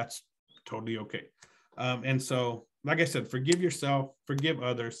 and that's totally okay. And so, like I said, forgive yourself, forgive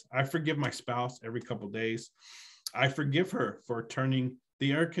others. I forgive my spouse every couple of days. I forgive her for turning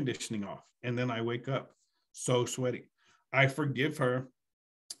the air conditioning off, and then I wake up so sweaty. I forgive her,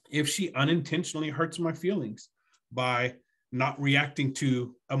 if she unintentionally hurts my feelings by not reacting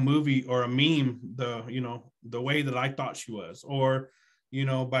to a movie or a meme the way that I thought she was, or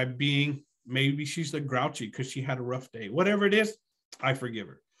by being, maybe she's a grouchy because she had a rough day, whatever it is, I forgive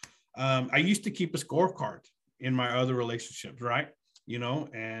her. I used to keep a scorecard in my other relationships, right?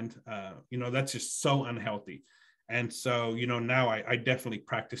 And that's just so unhealthy. And so, now I definitely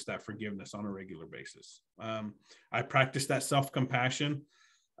practice that forgiveness on a regular basis. I practice that self-compassion,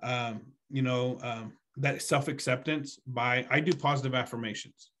 that self-acceptance I do positive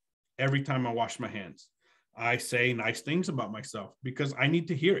affirmations every time I wash my hands. I say nice things about myself because I need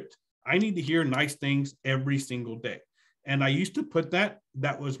to hear it. I need to hear nice things every single day. And I used to put that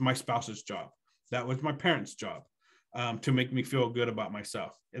was my spouse's job. That was my parents' job, to make me feel good about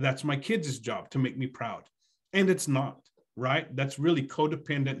myself. And that's my kids' job, to make me proud. And it's not, right? That's really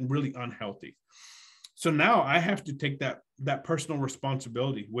codependent and really unhealthy. So now I have to take that personal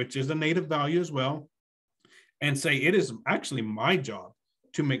responsibility, which is a native value as well, and say it is actually my job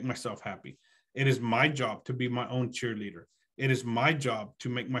to make myself happy. It is my job to be my own cheerleader. It is my job to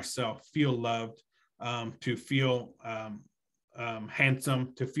make myself feel loved, to feel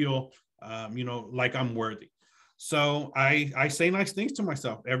handsome, to feel like I'm worthy. So I say nice things to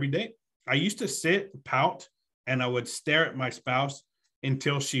myself every day. I used to sit, pout, and I would stare at my spouse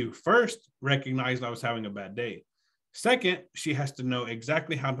until she first recognized I was having a bad day. Second, she has to know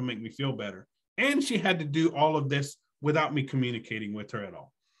exactly how to make me feel better. And she had to do all of this without me communicating with her at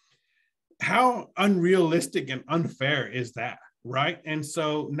all. How unrealistic and unfair is that, right? And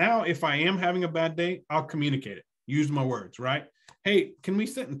so now if I am having a bad day, I'll communicate it, use my words, right? Hey, can we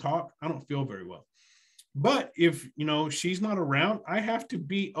sit and talk? I don't feel very well. But if, she's not around, I have to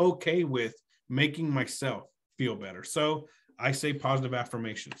be okay with making myself feel better. So I say positive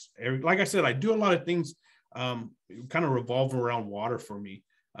affirmations. Like I said, I do a lot of things kind of revolve around water for me.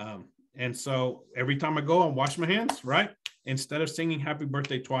 And so every time I go and wash my hands, right? Instead of singing happy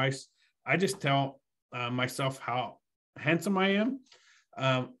birthday twice, I just tell myself how handsome I am.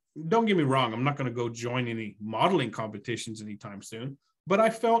 Don't get me wrong, I'm not going to go join any modeling competitions anytime soon, but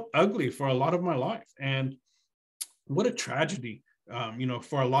I felt ugly for a lot of my life. And what a tragedy,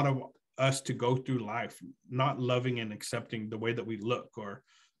 for a lot of us to go through life not loving and accepting the way that we look or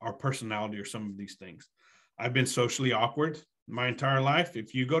our personality or some of these things. I've been socially awkward my entire life.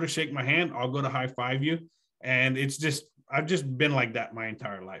 If you go to shake my hand, I'll go to high five you. And I've just been like that my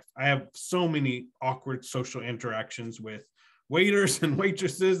entire life. I have so many awkward social interactions with waiters and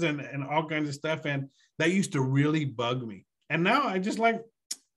waitresses and all kinds of stuff. And that used to really bug me. And now I just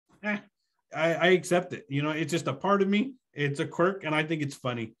I accept it. It's just a part of me. It's a quirk, and I think it's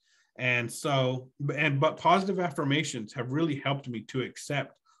funny. And so, but positive affirmations have really helped me to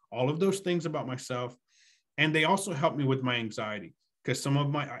accept all of those things about myself. And they also help me with my anxiety, because some of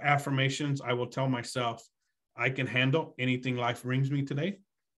my affirmations, I will tell myself, I can handle anything life brings me today.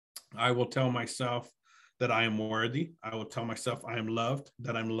 I will tell myself that I am worthy. I will tell myself I am loved,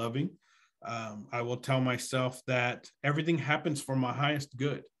 that I'm loving. I will tell myself that everything happens for my highest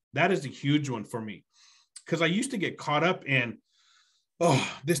good. That is a huge one for me, because I used to get caught up in,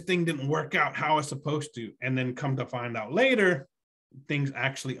 this thing didn't work out how it's supposed to. And then come to find out later, things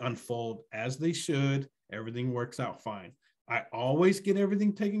actually unfold as they should. Everything works out fine. I always get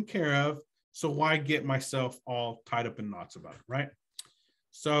everything taken care of. So why get myself all tied up in knots about it, right?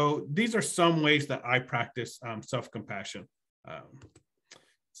 So these are some ways that I practice self-compassion.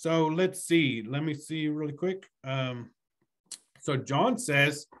 So let's see. Let me see really quick. So John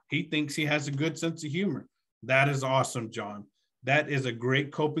says he thinks he has a good sense of humor. That is awesome, John. That is a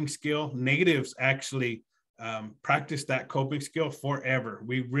great coping skill. Natives actually practice that coping skill forever.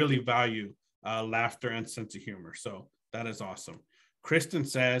 We really value laughter and sense of humor. So that is awesome. Kristen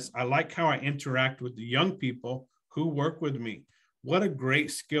says, I like how I interact with the young people who work with me. What a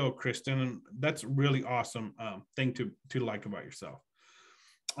great skill, Kristen. And that's a really awesome thing to like about yourself.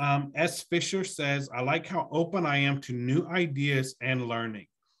 S. Fisher says, I like how open I am to new ideas and learning.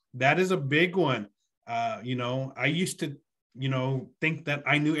 That is a big one. I used to, think that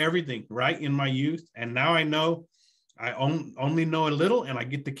I knew everything, right, in my youth. And now I know I only know a little, and I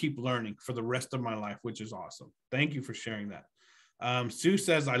get to keep learning for the rest of my life, which is awesome. Thank you for sharing that. Sue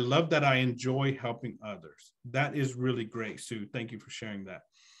says, I love that I enjoy helping others. That is really great, Sue. Thank you for sharing that.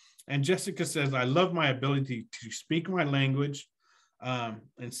 And Jessica says, I love my ability to speak my language.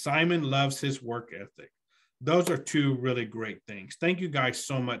 And Simon loves his work ethic. Those are two really great things. Thank you guys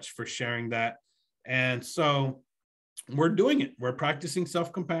so much for sharing that. And so we're doing it. We're practicing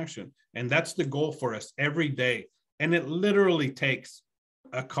self-compassion. And that's the goal for us every day. And it literally takes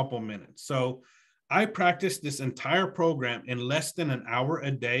a couple minutes. So I practice this entire program in less than an hour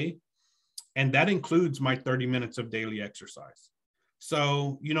a day, and that includes my 30 minutes of daily exercise.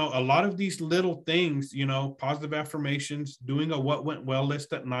 So, a lot of these little things, positive affirmations, doing a what went well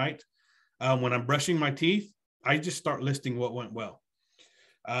list at night. When I'm brushing my teeth, I just start listing what went well.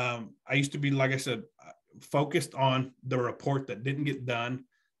 I used to be, like I said, focused on the report that didn't get done,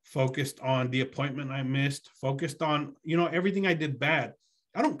 focused on the appointment I missed, focused on, everything I did bad.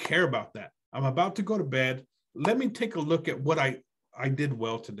 I don't care about that. I'm about to go to bed. Let me take a look at what I did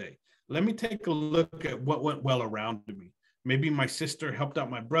well today. Let me take a look at what went well around me. Maybe my sister helped out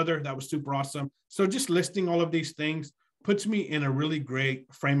my brother. That was super awesome. So just listing all of these things puts me in a really great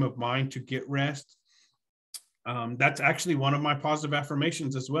frame of mind to get rest. That's actually one of my positive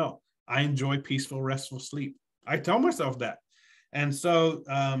affirmations as well. I enjoy peaceful, restful sleep. I tell myself that. And so,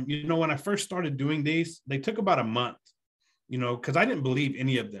 when I first started doing these, they took about a month, because I didn't believe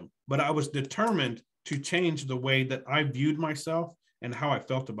any of them, but I was determined to change the way that I viewed myself and how I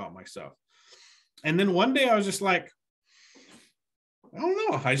felt about myself. And then one day I was just like, I don't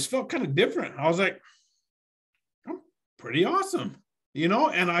know. I just felt kind of different. I was like, I'm pretty awesome,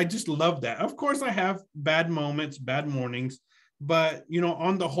 and I just love that. Of course, I have bad moments, bad mornings, but,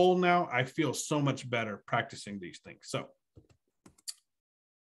 on the whole now, I feel so much better practicing these things. So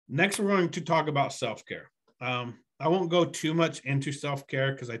next, we're going to talk about self-care. I won't go too much into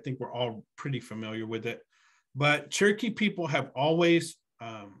self-care because I think we're all pretty familiar with it. But Cherokee people have always,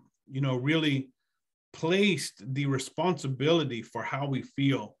 really placed the responsibility for how we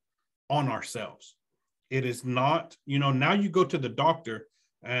feel on ourselves. It is not, now you go to the doctor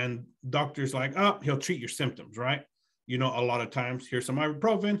and doctor's like, oh, he'll treat your symptoms, right? A lot of times, here's some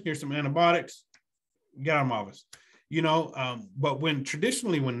ibuprofen, here's some antibiotics, get out of my office. But when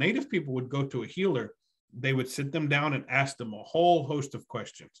Native people would go to a healer, they would sit them down and ask them a whole host of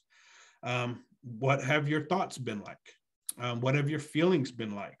questions. What have your thoughts been like? What have your feelings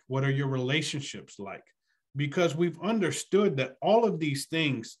been like? What are your relationships like? Because we've understood that all of these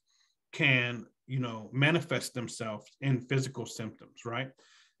things can, manifest themselves in physical symptoms, right?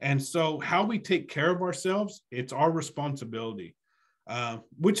 And so how we take care of ourselves, it's our responsibility,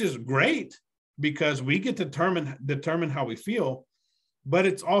 which is great because we get to determine how we feel, but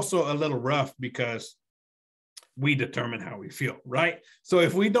it's also a little rough because we determine how we feel, right? So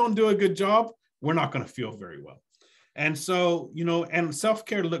if we don't do a good job, we're not going to feel very well. And so, and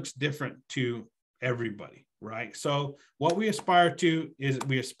self-care looks different to everybody, right? So what we aspire to is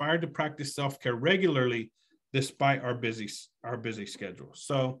we aspire to practice self-care regularly despite our busy schedule.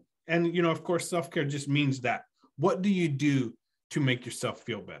 So, and, of course, self-care just means that. What do you do to make yourself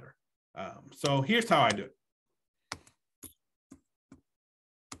feel better? So here's how I do it.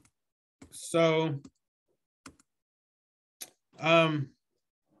 So,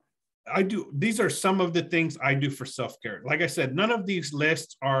 these are some of the things I do for self-care. Like I said, none of these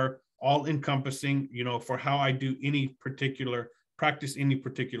lists are all encompassing, for how I do practice any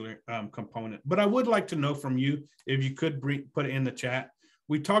particular component. But I would like to know from you, if you could put it in the chat.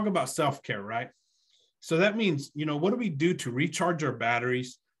 We talk about self-care, right? So that means, what do we do to recharge our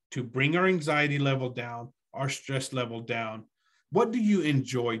batteries, to bring our anxiety level down, our stress level down? What do you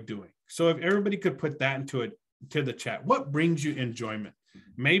enjoy doing? So if everybody could put that to the chat, what brings you enjoyment?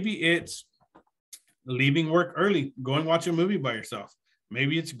 Maybe it's leaving work early, going watch a movie by yourself.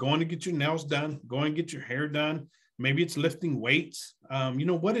 Maybe it's going to get your nails done, going to get your hair done. Maybe it's lifting weights.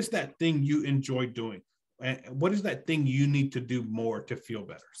 What is that thing you enjoy doing? And what is that thing you need to do more to feel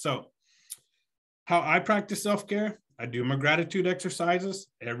better? So how I practice self-care, I do my gratitude exercises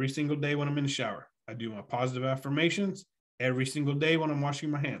every single day when I'm in the shower. I do my positive affirmations every single day when I'm washing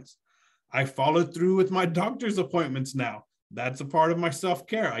my hands. I follow through with my doctor's appointments now. That's a part of my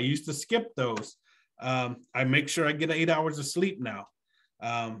self-care. I used to skip those. I make sure I get 8 hours of sleep now.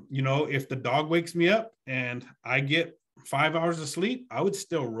 If the dog wakes me up and I get 5 hours of sleep, I would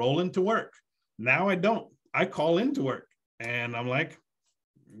still roll into work. Now I don't. I call into work and I'm like,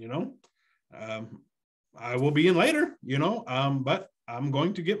 I will be in later, but I'm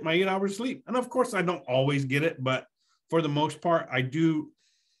going to get my 8 hours of sleep. And of course, I don't always get it, but for the most part, I do.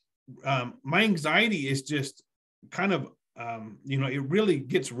 My anxiety is just kind of, it really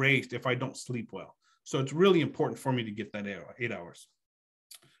gets raised if I don't sleep well. So it's really important for me to get that 8 hours.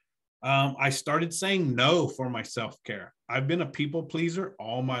 I started saying no for my self-care. I've been a people pleaser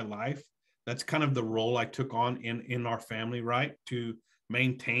all my life. That's kind of the role I took on in our family, right? To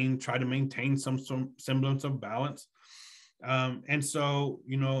try to maintain some semblance of balance. And so,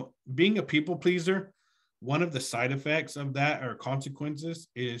 being a people pleaser, one of the side effects of that or consequences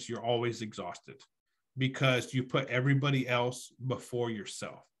is you're always exhausted because you put everybody else before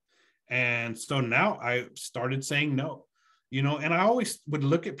yourself. And so now I started saying no, and I always would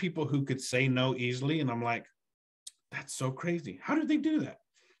look at people who could say no easily. And I'm like, that's so crazy. How did they do that?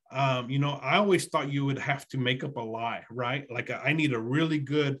 I always thought you would have to make up a lie, right? Like I need a really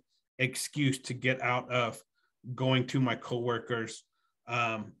good excuse to get out of going to my coworker's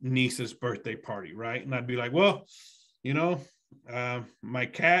niece's birthday party, right? And I'd be like, well, my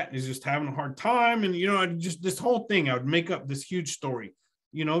cat is just having a hard time. And, just this whole thing, I would make up this huge story,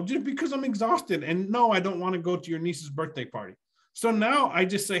 just because I'm exhausted. And no, I don't want to go to your niece's birthday party. So now I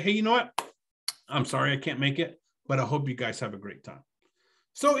just say, hey, you know what? I'm sorry I can't make it, but I hope you guys have a great time.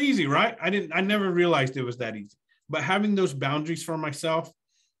 So easy, right? I never realized it was that easy. But having those boundaries for myself,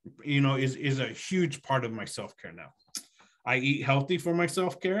 is a huge part of my self-care now. I eat healthy for my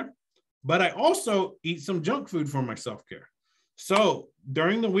self-care, but I also eat some junk food for my self-care. So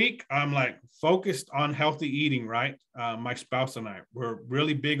during the week, I'm like focused on healthy eating, right? My spouse and I, we're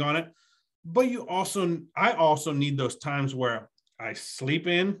really big on it. But I also need those times where I sleep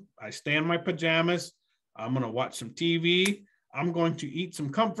in, I stay in my pajamas, I'm going to watch some TV, I'm going to eat some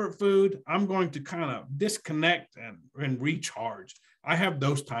comfort food, I'm going to kind of disconnect and recharge. I have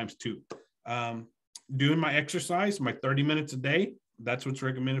those times too. Doing my exercise, my 30 minutes a day, that's what's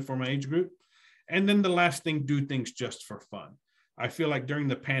recommended for my age group. And then the last thing, do things just for fun. I feel like during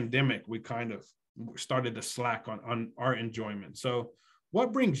the pandemic, we kind of started to slack on our enjoyment. So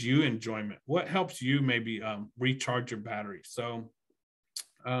what brings you enjoyment? What helps you maybe recharge your battery? So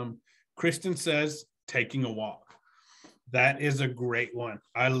Kristen says, taking a walk. That is a great one.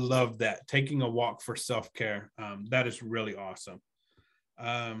 I love that. Taking a walk for self-care. That is really awesome.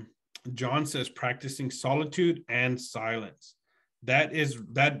 John says, practicing solitude and silence. That is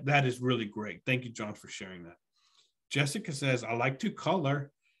really great. Thank you, John, for sharing that. Jessica says, I like to color,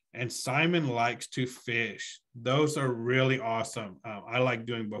 and Simon likes to fish. Those are really awesome. I like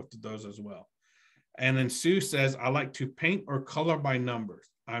doing both of those as well. And then Sue says, I like to paint or color by numbers.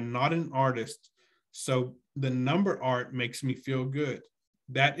 I'm not an artist, so the number art makes me feel good.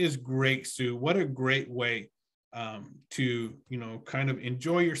 That is great, Sue. What a great way to, kind of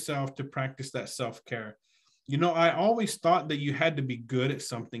enjoy yourself, to practice that self-care. I always thought that you had to be good at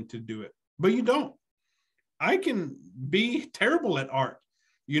something to do it, but you don't. I can be terrible at art,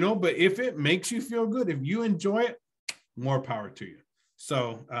 but if it makes you feel good, if you enjoy it, more power to you.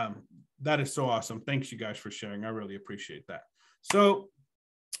 So that is so awesome. Thanks, you guys, for sharing. I really appreciate that. So,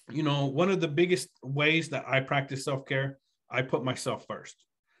 one of the biggest ways that I practice self-care, I put myself first.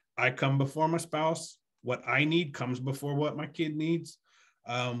 I come before my spouse. What I need comes before what my kid needs.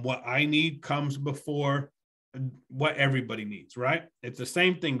 What I need comes before what everybody needs, right? It's the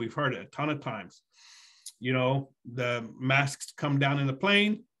same thing. We've heard it a ton of times. The masks come down in the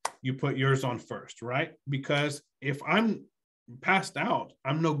plane, you put yours on first, right? Because if I'm passed out,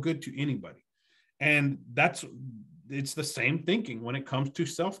 I'm no good to anybody. And it's the same thinking when it comes to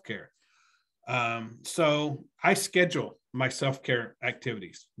self-care. So I schedule my self-care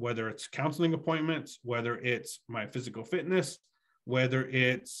activities, whether it's counseling appointments, whether it's my physical fitness, whether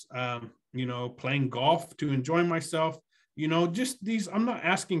it's, playing golf to enjoy myself, just these, I'm not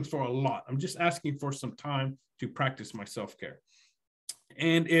asking for a lot. I'm just asking for some time to practice my self-care.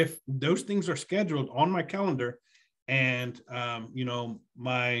 And if those things are scheduled on my calendar and,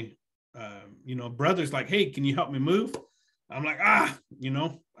 my, brother's like, hey, can you help me move? I'm like,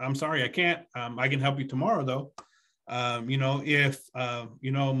 I'm sorry, I can't. I can help you tomorrow though. If,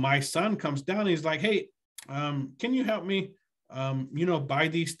 my son comes down, he's like, hey, can you help me, buy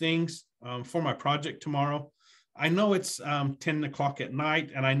these things for my project tomorrow? I know it's 10 o'clock at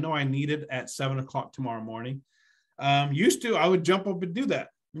night, and I know I need it at 7 o'clock tomorrow morning. Used to, I would jump up and do that.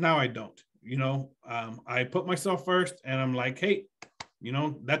 Now I don't. I put myself first, and I'm like, hey,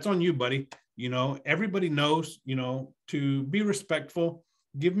 that's on you, buddy. Everybody knows, to be respectful.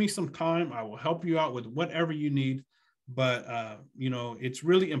 Give me some time. I will help you out with whatever you need. But, it's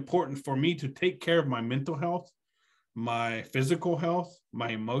really important for me to take care of my mental health, my physical health, my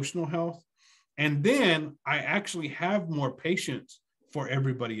emotional health. And then I actually have more patience for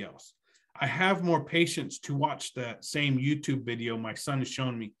everybody else. I have more patience to watch that same YouTube video my son has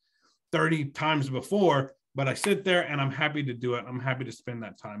shown me 30 times before, but I sit there and I'm happy to do it. I'm happy to spend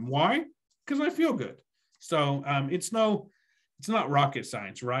that time. Why? Because I feel good. So it's not rocket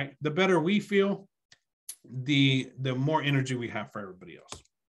science, right? The better we feel, the more energy we have for everybody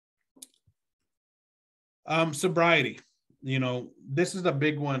else. Sobriety. This is a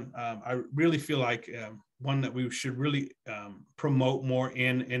big one. I really feel like one that we should really promote more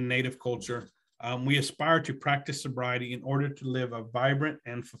in Native culture. We aspire to practice sobriety in order to live a vibrant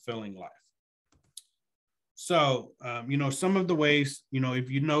and fulfilling life. So, some of the ways, if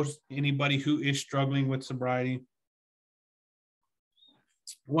you know anybody who is struggling with sobriety,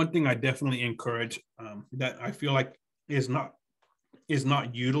 one thing I definitely encourage that I feel like is not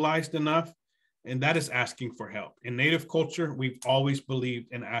utilized enough, and that is asking for help. In Native culture, we've always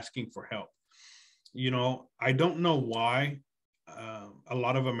believed in asking for help. I don't know why a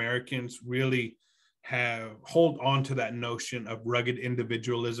lot of Americans really hold on to that notion of rugged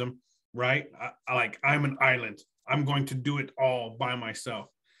individualism, right? I'm an island. I'm going to do it all by myself.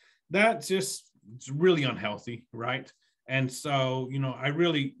 That's just, it's really unhealthy, right? And so,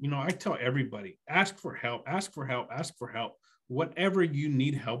 I tell everybody, ask for help, ask for help, ask for help, whatever you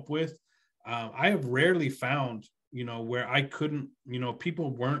need help with. I have rarely found, where I couldn't,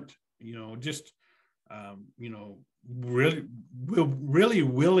 people weren't, just, really, really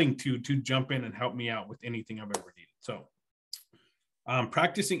willing to jump in and help me out with anything I've ever needed. So,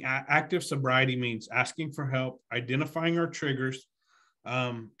 practicing active sobriety means asking for help, identifying our triggers,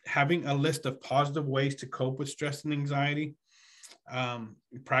 having a list of positive ways to cope with stress and anxiety,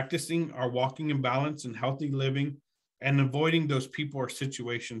 practicing our walking in balance and healthy living, and avoiding those people or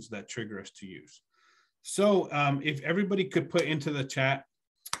situations that trigger us to use. So if everybody could put into the chat,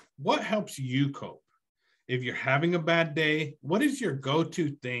 what helps you cope? If you're having a bad day, what is your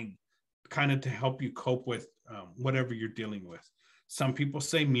go-to thing kind of to help you cope with whatever you're dealing with? Some people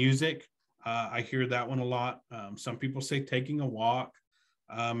say music. I hear that one a lot. Some people say taking a walk,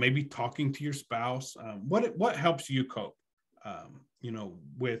 maybe talking to your spouse. What helps you cope,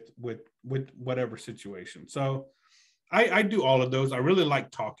 with whatever situation? So I do all of those. I really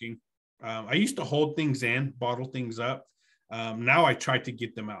like talking. I used to hold things in, bottle things up. Now I try to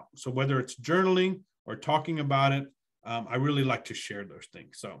get them out. So whether it's journaling or talking about it, I really like to share those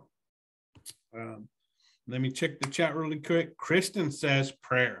things. So let me check the chat really quick. Kristen says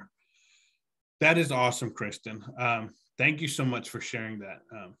prayer. That is awesome, Kristen. Thank you so much for sharing that.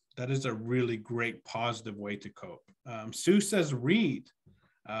 That is a really great positive way to cope. Sue says read.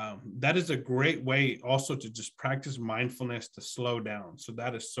 That is a great way also to just practice mindfulness, to slow down. So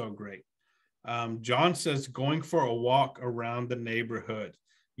that is so great. John says going for a walk around the neighborhood.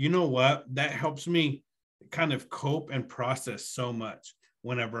 You know what? That helps me kind of cope and process so much.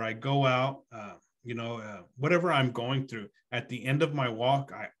 Whenever I go out, whatever I'm going through, at the end of my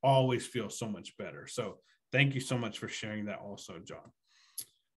walk, I always feel so much better. So thank you so much for sharing that also, John.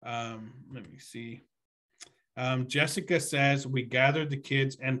 Let me see. Jessica says, we gather the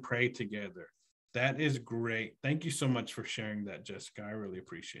kids and pray together. That is great. Thank you so much for sharing that, Jessica. I really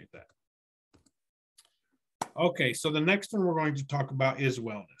appreciate that. Okay, so the next one we're going to talk about is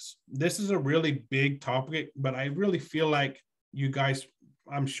wellness. This is a really big topic, but I really feel like you guys,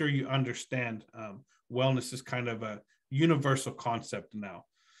 I'm sure you understand wellness is kind of a universal concept now.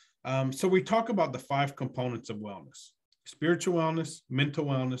 So we talk about the 5 components of wellness: spiritual wellness, mental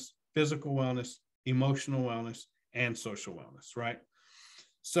wellness, physical wellness, emotional wellness, and social wellness, right?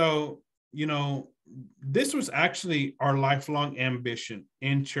 So, this was actually our lifelong ambition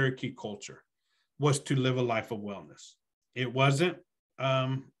in Cherokee culture, was to live a life of wellness. It wasn't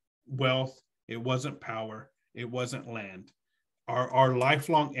wealth, it wasn't power, it wasn't land. Our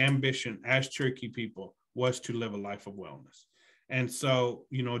lifelong ambition as Cherokee people was to live a life of wellness. And so,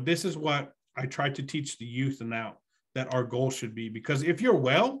 this is what I try to teach the youth now, that our goal should be, because if you're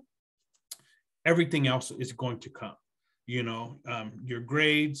well, everything else is going to come. Your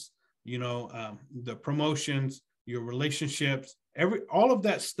grades, the promotions, your relationships, all of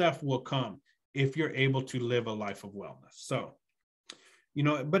that stuff will come if you're able to live a life of wellness. So,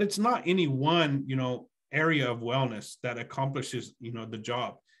 but it's not any one, area of wellness that accomplishes, the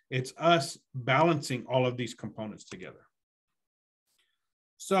job. It's us balancing all of these components together.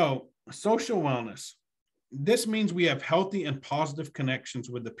 So, social wellness. This means we have healthy and positive connections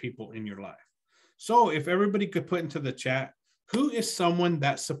with the people in your life. So if everybody could put into the chat, who is someone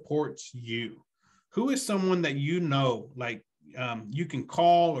that supports you? Who is someone that like you can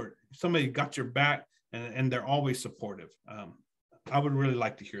call, or somebody got your back and they're always supportive? I would really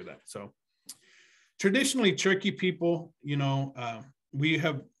like to hear that. So traditionally, Cherokee people, we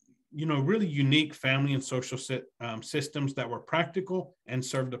have, really unique family and social systems that were practical and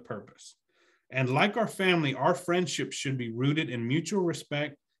served a purpose. And like our family, our friendships should be rooted in mutual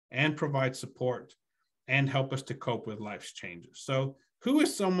respect and provide support and help us to cope with life's changes. So who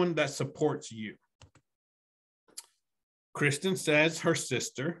is someone that supports you? Kristen says her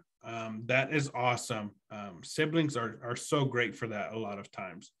sister. That is awesome. Siblings are so great for that a lot of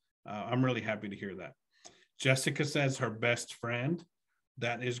times. I'm really happy to hear that. Jessica says her best friend.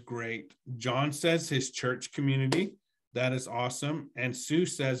 That is great. John says his church community. That is awesome. And Sue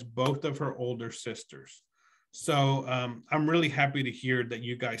says both of her older sisters. So I'm really happy to hear that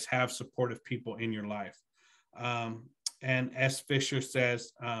you guys have supportive people in your life. And S. Fisher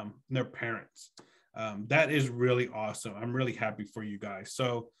says their parents. That is really awesome. I'm really happy for you guys.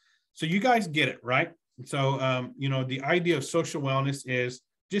 So you guys get it, right? So, the idea of social wellness is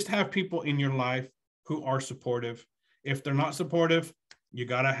just have people in your life who are supportive. If they're not supportive, you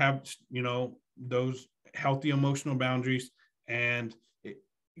got to have, those healthy emotional boundaries and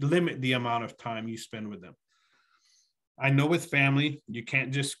limit the amount of time you spend with them. I know with family, you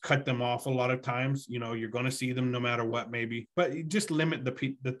can't just cut them off a lot of times. You're going to see them no matter what, maybe, but you just limit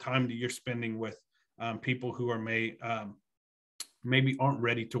the time that you're spending with people who are maybe aren't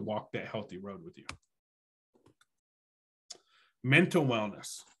ready to walk that healthy road with you. Mental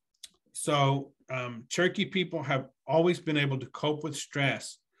wellness. So Cherokee people have always been able to cope with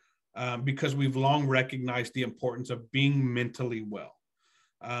stress because we've long recognized the importance of being mentally well.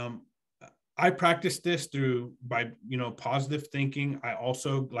 I practice this by positive thinking. I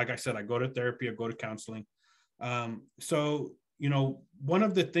also, like I said, I go to therapy, I go to counseling. So one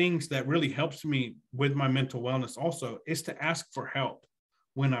of the things that really helps me with my mental wellness also is to ask for help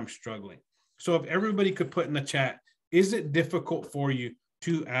when I'm struggling. So if everybody could put in the chat, is it difficult for you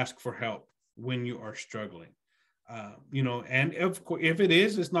to ask for help when you are struggling? And if it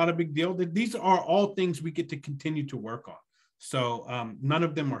is, it's not a big deal. These are all things we get to continue to work on. So none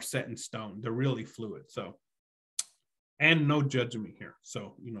of them are set in stone. They're really fluid. So, and no judgment here.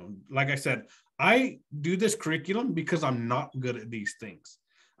 So, like I said, I do this curriculum because I'm not good at these things.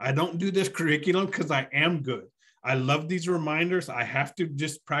 I don't do this curriculum because I am good. I love these reminders. I have to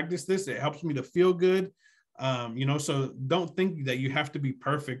just practice this. It helps me to feel good. So don't think that you have to be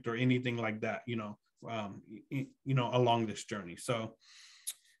perfect or anything like that, along this journey. So,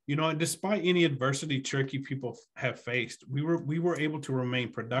 despite any adversity Cherokee people have faced, we were able to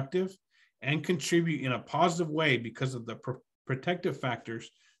remain productive and contribute in a positive way because of the protective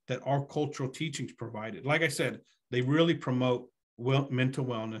factors that our cultural teachings provided. Like I said, they really promote mental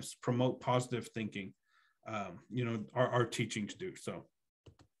wellness, promote positive thinking. Our teachings do. So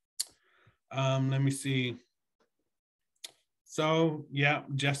let me see. So yeah,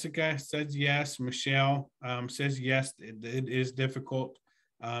 Jessica says yes. Michelle says yes, it is difficult.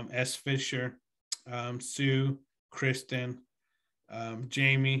 S. Fisher, Sue, Kristen,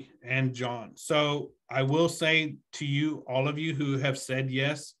 Jamie, and John. So I will say to you, all of you who have said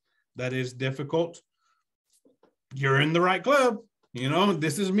yes, that is difficult. You're in the right club.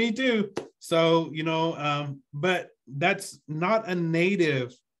 This is me too. So, but that's not a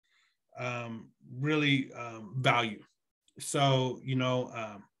native really value. So,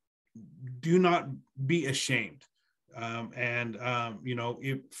 do not be ashamed.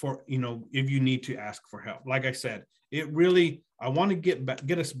 If you need to ask for help, like I said, I want to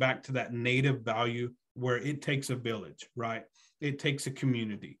get us back to that native value where it takes a village, right? It takes a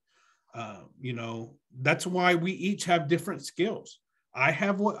community. That's why we each have different skills. I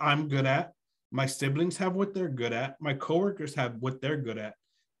have what I'm good at. My siblings have what they're good at. My coworkers have what they're good at.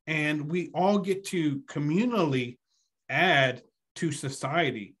 And we all get to communally add to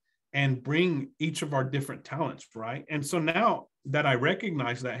society and bring each of our different talents, right? And so now that I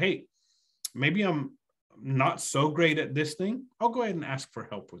recognize that, hey, maybe I'm not so great at this thing, I'll go ahead and ask for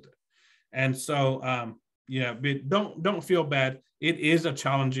help with it. And so, but don't feel bad. It is a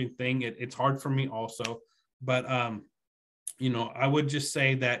challenging thing. It's hard for me also, but I would just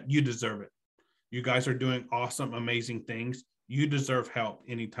say that you deserve it. You guys are doing awesome, amazing things. You deserve help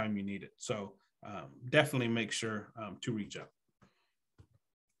anytime you need it. So definitely make sure to reach out.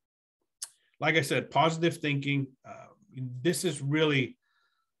 Like I said, positive thinking, this has really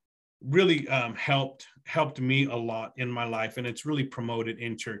helped me a lot in my life, and it's really promoted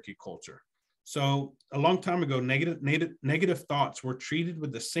in Cherokee culture. So a long time ago, negative thoughts were treated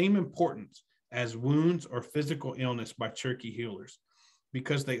with the same importance as wounds or physical illness by Cherokee healers,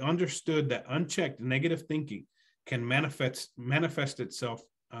 because they understood that unchecked negative thinking can manifest itself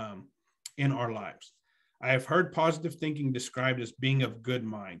in our lives. I have heard positive thinking described as being of good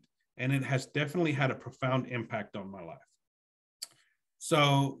mind, and it has definitely had a profound impact on my life.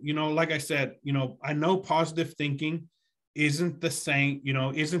 So, like I said, I know positive thinking isn't the same,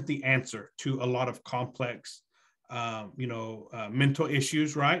 isn't the answer to a lot of complex, mental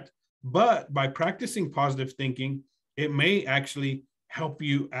issues, right? But by practicing positive thinking, it may actually help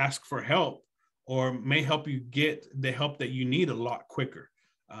you ask for help, or may help you get the help that you need a lot quicker.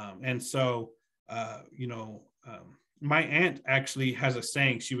 And so, my aunt actually has a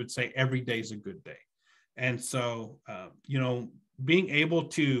saying. She would say, every day is a good day. And so, being able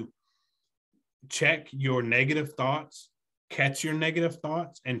to check your negative thoughts, catch your negative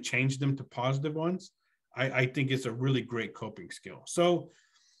thoughts, and change them to positive ones, I think it's a really great coping skill. So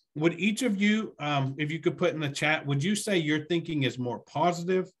would each of you, if you could put in the chat, would you say your thinking is more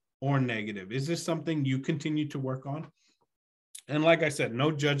positive or negative? Is this something you continue to work on? And like I said,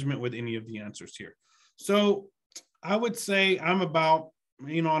 no judgment with any of the answers here. So I would say I'm about,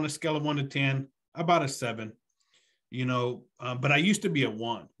 on a scale of 1 to 10, about a 7. But I used to be a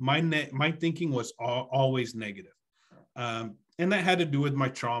 1. My thinking was always negative. And that had to do with my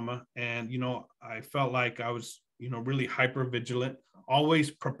trauma. And, I felt like I was, really hyper vigilant,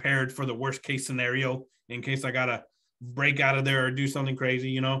 always prepared for the worst case scenario in case I got to break out of there or do something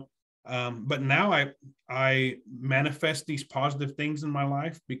crazy, But now I manifest these positive things in my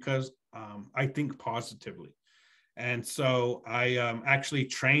life because I think positively. And so I actually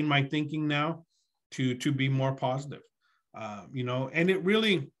train my thinking now to be more positive,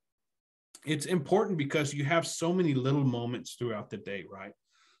 and it's important because you have so many little moments throughout the day, right?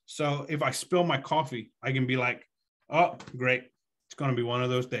 So if I spill my coffee, I can be like, oh, great. It's going to be one of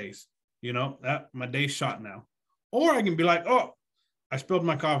those days, my day's shot now. Or I can be like, oh, I spilled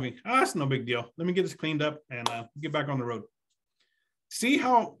my coffee. That's no big deal. Let me get this cleaned up and get back on the road. See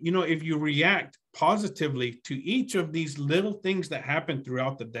how, if you react positively to each of these little things that happen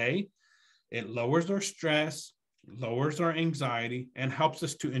throughout the day, it lowers our stress, lowers our anxiety, and helps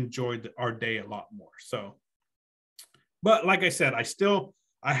us to enjoy our day a lot more. So, but like I said,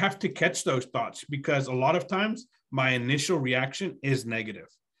 I have to catch those thoughts because a lot of times my initial reaction is negative.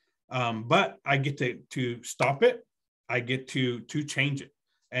 But I get to stop it. I get to change it.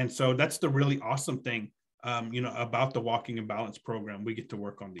 And so that's the really awesome thing, about the Walking in Balance program. We get to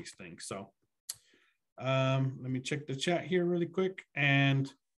work on these things. So let me check the chat here really quick. And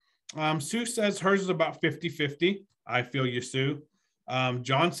Sue says hers is about 50-50. I feel you, Sue.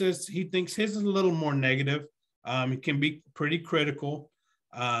 John says he thinks his is a little more negative. It can be pretty critical.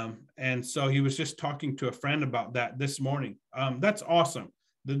 And so he was just talking to a friend about that this morning. That's awesome.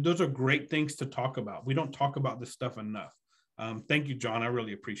 Those are great things to talk about. We don't talk about this stuff enough. Thank you, John. I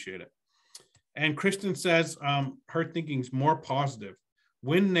really appreciate it. And Kristen says her thinking is more positive.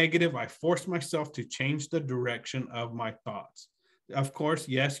 When negative, I force myself to change the direction of my thoughts. Of course,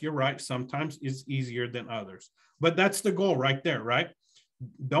 yes, you're right. Sometimes it's easier than others, but that's the goal right there, right?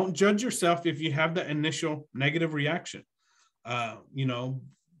 Don't judge yourself if you have the initial negative reaction.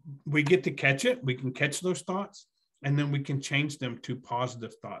 We get to catch it. We can catch those thoughts, and then we can change them to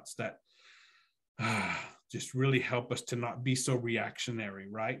positive thoughts that just really help us to not be so reactionary,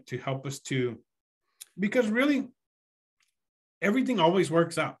 right? To help us because really everything always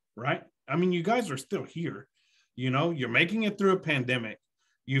works out, right? I mean, you guys are still here. You're making it through a pandemic.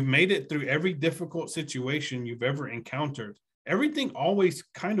 You've made it through every difficult situation you've ever encountered. Everything always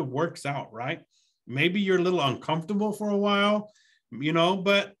kind of works out, right? Maybe you're a little uncomfortable for a while,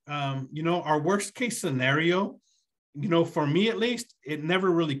 but, our worst case scenario, for me at least, it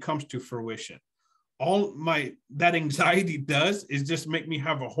never really comes to fruition. That anxiety does is just make me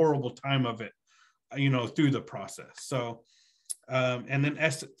have a horrible time of it, through the process. So, and then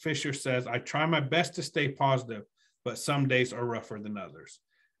S. Fisher says, I try my best to stay positive, but some days are rougher than others.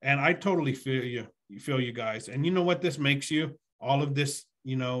 And I totally feel you guys. And you know what this makes you? All of this,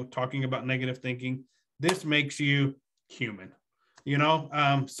 talking about negative thinking, this makes you human,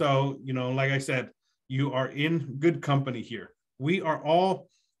 So, like I said, you are in good company here. We are all,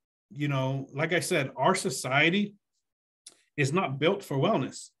 like I said, our society is not built for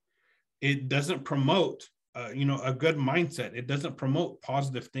wellness. It doesn't promote a good mindset. It doesn't promote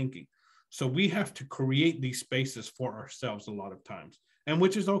positive thinking. So we have to create these spaces for ourselves a lot of times, and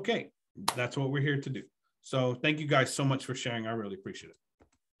which is okay. That's what we're here to do. So thank you guys so much for sharing. I really appreciate it.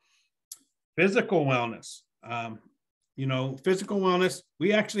 Physical wellness. Physical wellness,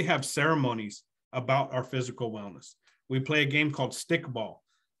 we actually have ceremonies about our physical wellness. We play a game called stickball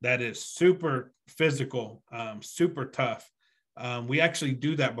that is super physical, super tough. We actually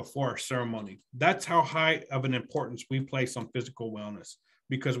do that before our ceremony. That's how high of an importance we place on physical wellness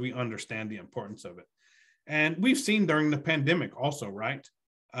because we understand the importance of it. And we've seen during the pandemic also, right?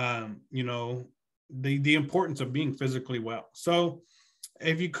 The importance of being physically well. So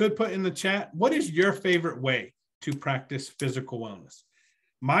if you could put in the chat, what is your favorite way to practice physical wellness?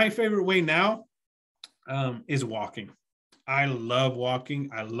 My favorite way now is walking. I love walking.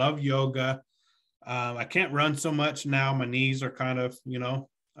 I love yoga. I can't run so much now. My knees are kind of,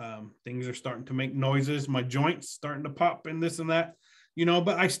 things are starting to make noises. My joints starting to pop and this and that,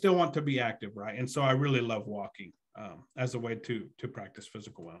 but I still want to be active, right? And so I really love walking as a way to practice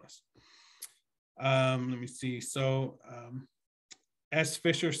physical wellness. Let me see. So S.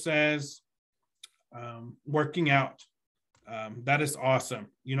 Fisher says, working out. That is awesome.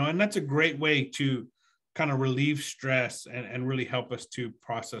 And that's a great way to kind of relieve stress and really help us to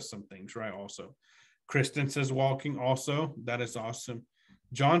process some things, right? Also, Kristen says walking also. That is awesome.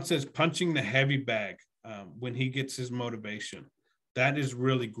 John says punching the heavy bag when he gets his motivation. That is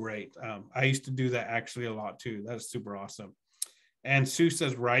really great. I used to do that actually a lot too. That is super awesome. And Sue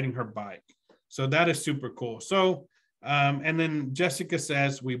says riding her bike. So that is super cool. So, and then Jessica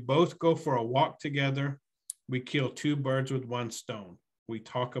says, we both go for a walk together. We kill two birds with one stone. We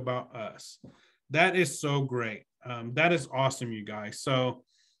talk about us. That is so great. That is awesome, you guys. So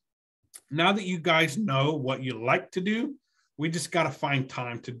now that you guys know what you like to do, we just got to find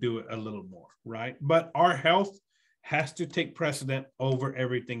time to do it a little more, right? But our health has to take precedent over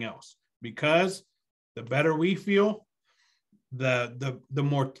everything else, because the better we feel, the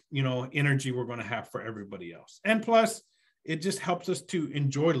more, you know, energy we're going to have for everybody else. And plus, it just helps us to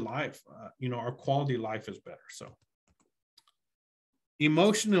enjoy life. You know, our quality of life is better. So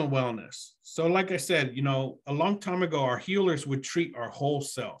emotional wellness. So like I said, you know, a long time ago, our healers would treat our whole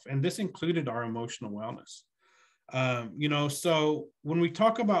self, and this included our emotional wellness. You know, so when we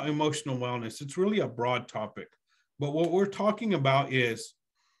talk about emotional wellness, it's really a broad topic, but what we're talking about is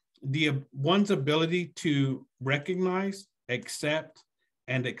one's ability to recognize, accept,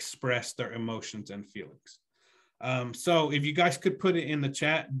 and express their emotions and feelings. So if you guys could put it in the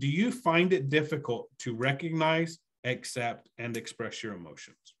chat, do you find it difficult to recognize, accept, and express your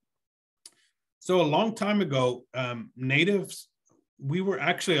emotions? So a long time ago, natives, we were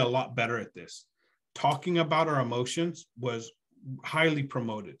actually a lot better at this. Talking about our emotions was highly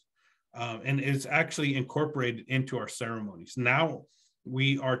promoted, and is actually incorporated into our ceremonies. Now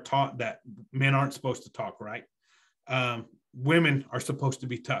we are taught that men aren't supposed to talk, right? Women are supposed to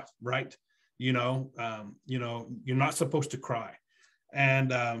be tough, right? You know, you're not supposed to cry.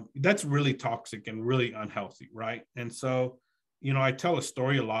 And that's really toxic and really unhealthy, right? And so, you know, I tell a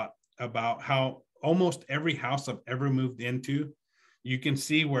story a lot about how almost every house I've ever moved into, you can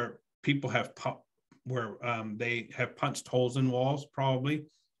see where people have they have punched holes in walls probably,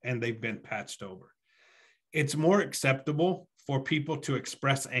 and they've been patched over. It's more acceptable for people to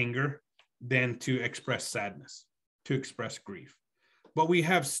express anger than to express sadness, to express grief. But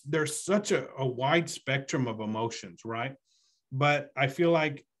there's such a wide spectrum of emotions, right? But I feel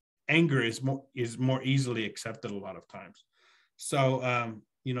like anger is more easily accepted a lot of times. So,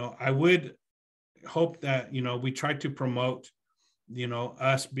 you know, I would hope that, you know, we try to promote, you know,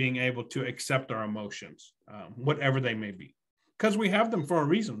 us being able to accept our emotions, whatever they may be, because we have them for a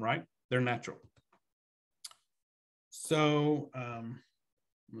reason, right? They're natural. So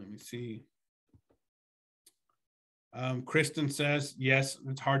let me see. Kristen says, yes,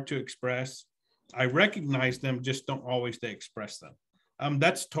 it's hard to express. I recognize them, just don't always express them.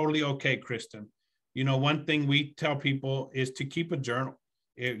 That's totally okay, Kristen. You know, one thing we tell people is to keep a journal.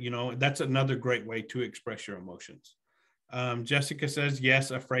 You know, that's another great way to express your emotions. Jessica says,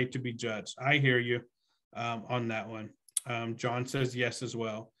 yes, afraid to be judged. I hear you on that one. John says yes as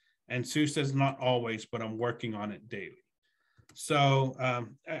well. And Sue says, not always, but I'm working on it daily. So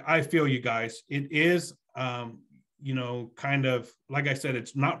I feel you guys. It is, you know, kind of, like I said,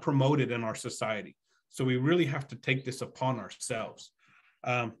 it's not promoted in our society. So we really have to take this upon ourselves.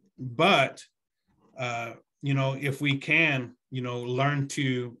 But you know, if we can, you know, learn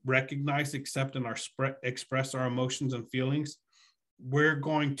to recognize, accept, and express our emotions and feelings, we're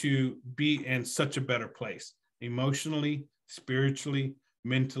going to be in such a better place emotionally, spiritually,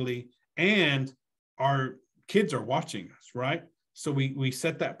 mentally, and our kids are watching us, right? So we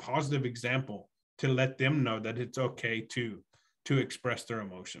set that positive example to let them know that it's okay to express their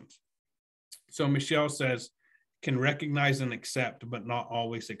emotions. So Michelle says, can recognize and accept, but not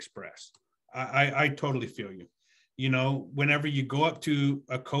always express. I totally feel you. You know, whenever you go up to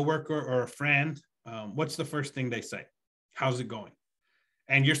a coworker or a friend, what's the first thing they say? How's it going?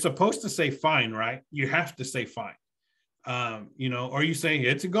 And you're supposed to say fine, right? You have to say fine. You know, or you say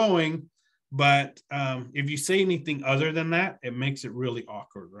it's going, but if you say anything other than that, it makes it really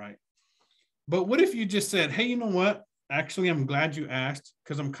awkward, right? But what if you just said, hey, you know what? Actually, I'm glad you asked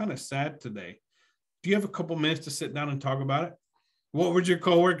because I'm kind of sad today. Do you have a couple minutes to sit down and talk about it? What would your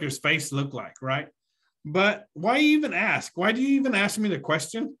coworker's face look like, right? But why even ask? Why do you even ask me the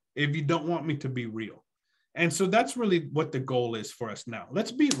question if you don't want me to be real? And so that's really what the goal is for us now.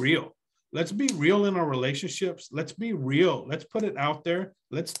 Let's be real. Let's be real in our relationships. Let's be real. Let's put it out there.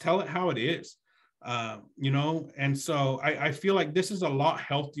 Let's tell it how it is. You know, and so I feel like this is a lot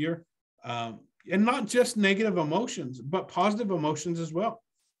healthier, and not just negative emotions, but positive emotions as well.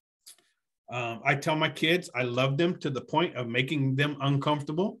 I tell my kids I love them to the point of making them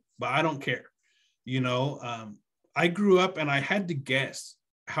uncomfortable, but I don't care. You know, I grew up and I had to guess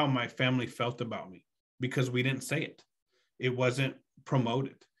how my family felt about me because we didn't say it. It wasn't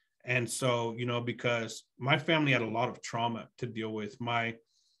promoted. And so, because my family had a lot of trauma to deal with. My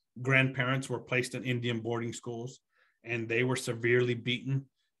grandparents were placed in Indian boarding schools, and they were severely beaten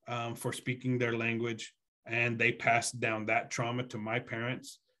for speaking their language. And they passed down that trauma to my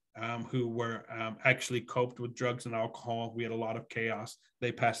parents, who were actually coped with drugs and alcohol. We had a lot of chaos.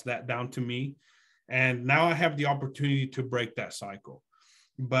 They passed that down to me. And now I have the opportunity to break that cycle.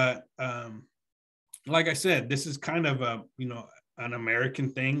 But like I said, this is kind of an American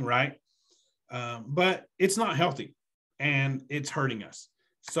thing, right? But it's not healthy, and it's hurting us.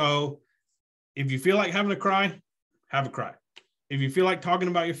 So if you feel like having a cry, have a cry. If you feel like talking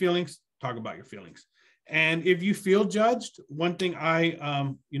about your feelings, talk about your feelings. And if you feel judged, one thing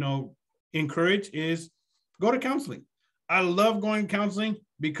I, encourage is go to counseling. I love going to counseling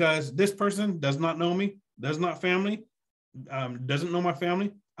because this person does not know me, doesn't know my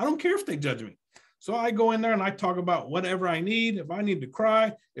family. I don't care if they judge me. So I go in there and I talk about whatever I need. If I need to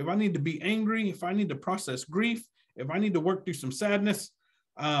cry, if I need to be angry, if I need to process grief, if I need to work through some sadness.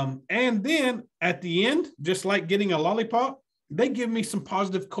 And then at the end, just like getting a lollipop, they give me some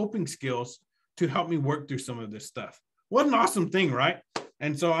positive coping skills to help me work through some of this stuff. What an awesome thing, right?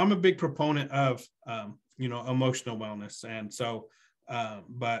 And so I'm a big proponent of, emotional wellness. And so,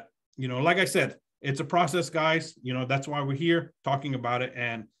 but, like I said, it's a process, guys. That's why we're here talking about it.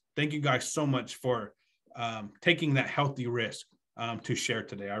 And thank you guys so much for taking that healthy risk to share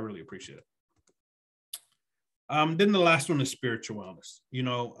today. I really appreciate it. Then the last one is spiritual wellness.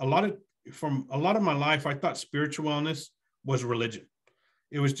 From a lot of my life, I thought spiritual wellness was religion.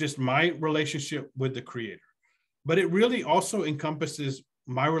 It was just my relationship with the Creator. But it really also encompasses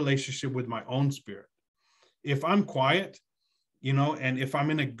my relationship with my own spirit. If I'm quiet, and if I'm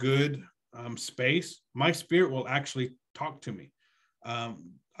in a good space, my spirit will actually talk to me.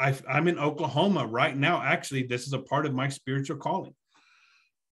 I'm in Oklahoma right now. Actually, this is a part of my spiritual calling.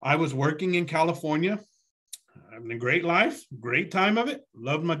 I was working in California, having a great life, great time of it,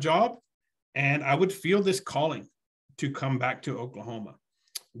 loved my job. And I would feel this calling to come back to Oklahoma.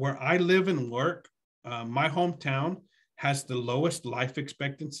 Where I live and work, my hometown has the lowest life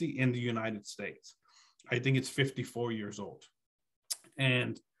expectancy in the United States. I think it's 54 years old.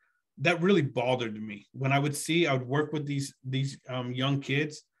 And that really bothered me. When I would work with these young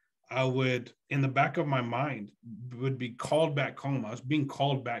kids, I would, in the back of my mind, would be called back home. I was being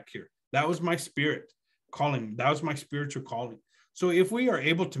called back here. That was my spirit calling. That was my spiritual calling. So if we are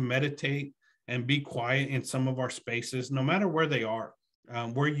able to meditate and be quiet in some of our spaces, no matter where they are,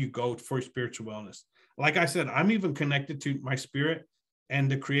 where you go for spiritual wellness. Like I said, I'm even connected to my spirit and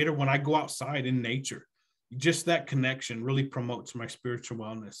the Creator when I go outside in nature. Just that connection really promotes my spiritual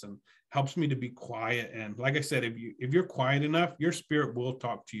wellness and helps me to be quiet. And like I said, if you're quiet enough, your spirit will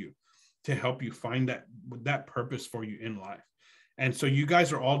talk to you to help you find that purpose for you in life. And so you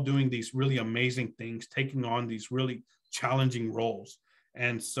guys are all doing these really amazing things, taking on these really challenging roles.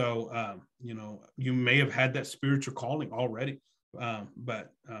 And so, you may have had that spiritual calling already.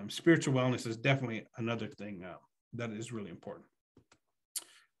 But spiritual wellness is definitely another thing that is really important.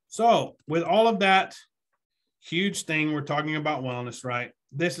 So with all of that huge thing, we're talking about wellness, right?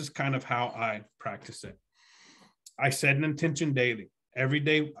 This is kind of how I practice it. I set an intention daily. Every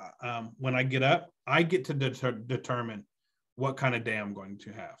day when I get up, I get to determine what kind of day I'm going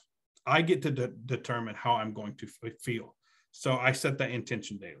to have. I get to determine how I'm going to feel. So I set that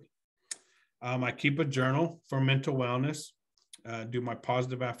intention daily. I keep a journal for mental wellness. Do my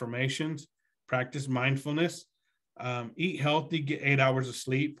positive affirmations, practice mindfulness, eat healthy, get 8 hours of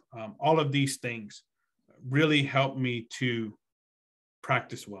sleep. All of these things really help me to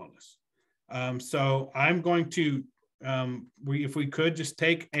practice wellness. So I'm going to, if we could just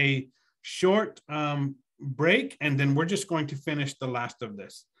take a short break, and then we're just going to finish the last of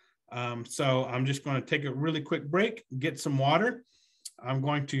this. So I'm just going to take a really quick break, get some water. I'm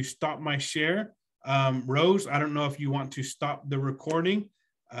going to stop my share. Rose, I don't know if you want to stop the recording,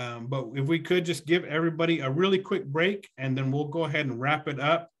 but if we could just give everybody a really quick break, and then we'll go ahead and wrap it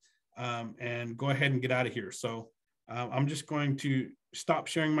up and go ahead and get out of here. So I'm just going to stop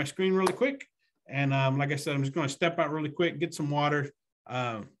sharing my screen really quick. And like I said, I'm just going to step out really quick, get some water,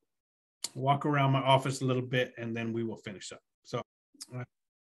 walk around my office a little bit, and then we will finish up.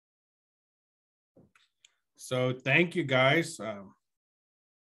 So thank you guys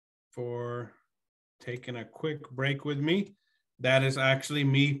for taking a quick break with me. That is actually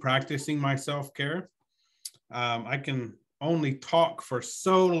me practicing my self-care. I can only talk for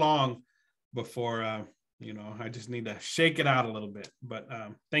so long before, I just need to shake it out a little bit. But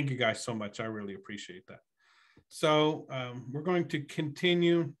thank you guys so much. I really appreciate that. So we're going to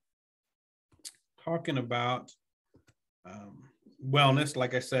continue talking about wellness.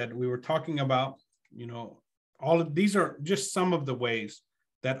 Like I said, we were talking about, all of these are just some of the ways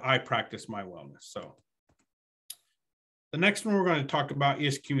that I practice my wellness. So the next one we're going to talk about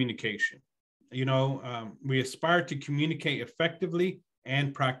is communication. We aspire to communicate effectively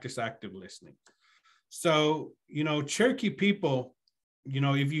and practice active listening. So, Cherokee people,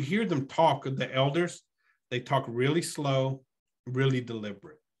 if you hear them talk, the elders, they talk really slow, really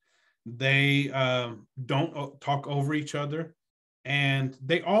deliberate. They don't talk over each other. And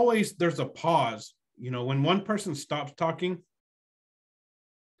there's a pause. When one person stops talking,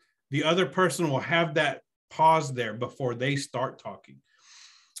 the other person will have that pause there before they start talking.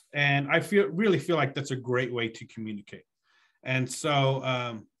 And I really feel like that's a great way to communicate. And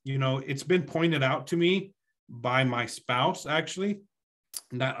so, it's been pointed out to me by my spouse, actually,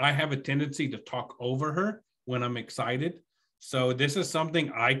 that I have a tendency to talk over her when I'm excited. So this is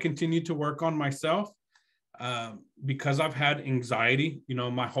something I continue to work on myself because I've had anxiety,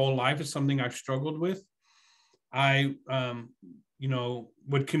 my whole life is something I've struggled with. I,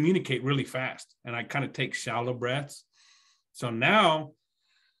 would communicate really fast and I kind of take shallow breaths. So now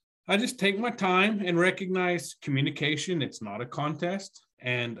I just take my time and recognize communication. It's not a contest,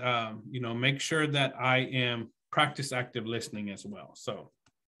 and, make sure that I am practice active listening as well. So,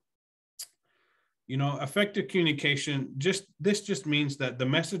 effective communication, this just means that the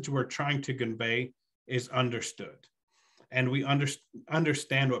message we're trying to convey is understood, and we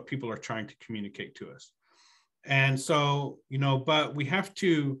understand what people are trying to communicate to us. And so, but we have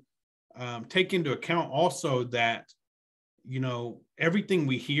to take into account also that, everything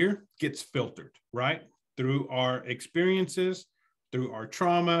we hear gets filtered, right? Through our experiences, through our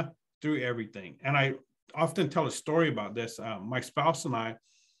trauma, through everything. And I often tell a story about this. My spouse and I,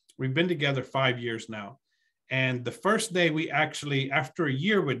 we've been together 5 years now. And the first day after a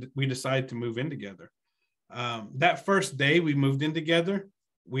year, we decided to move in together. That first day we moved in together,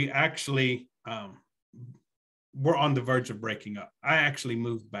 we actually were on the verge of breaking up. I actually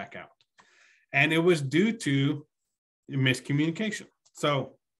moved back out. And it was due to miscommunication.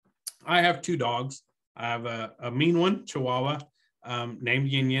 So I have 2 dogs. I have a mean one, Chihuahua, named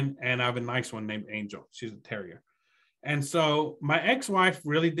Yin Yin, and I have a nice one named Angel. She's a terrier. And so my ex-wife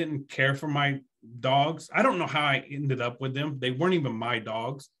really didn't care for my dogs. I don't know how I ended up with them. They weren't even my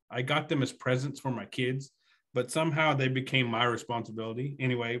dogs. I got them as presents for my kids, but somehow they became my responsibility.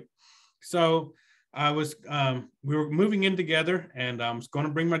 Anyway, so we were moving in together, and I was going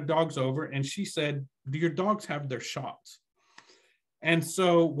to bring my dogs over. And she said, "Do your dogs have their shots?" And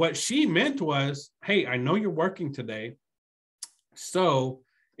so what she meant was, "Hey, I know you're working today. So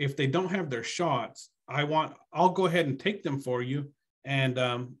if they don't have their shots, I'll go ahead and take them for you. And,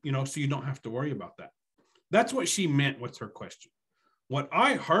 so you don't have to worry about that." That's what she meant with her question. What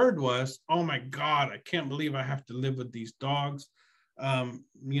I heard was, "Oh my God, I can't believe I have to live with these dogs.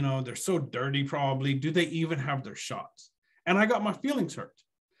 They're so dirty probably. Do they even have their shots?" And I got my feelings hurt.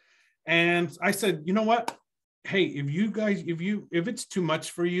 And I said, "You know what? Hey, if it's too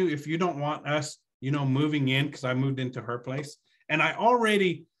much for you, if you don't want us, moving in," because I moved into her place. And I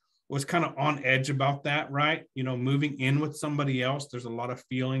already was kind of on edge about that, right? Moving in with somebody else, there's a lot of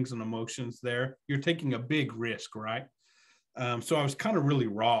feelings and emotions there. You're taking a big risk, right? So I was kind of really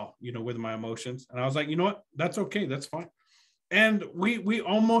raw, with my emotions. And I was like, "You know what? That's okay. That's fine." And we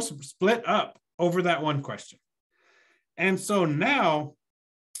almost split up over that one question. And so now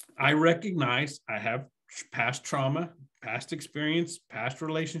I recognize I have past trauma, past experience, past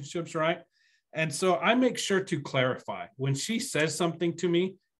relationships, right? And so I make sure to clarify. When she says something to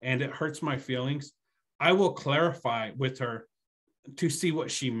me and it hurts my feelings, I will clarify with her to see what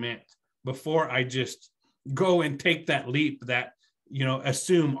she meant before I just go and take that leap that,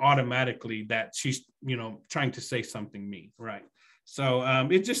 assume automatically that she's, trying to say something mean, right? So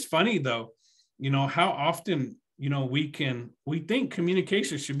it's just funny though, how often, we think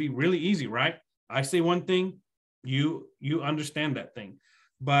communication should be really easy, right? I say one thing, you understand that thing.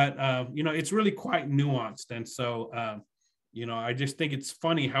 But, it's really quite nuanced. And so, I just think it's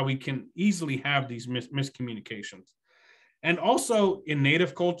funny how we can easily have these miscommunications. And also in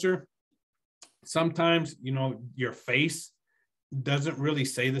Native culture, sometimes, your face doesn't really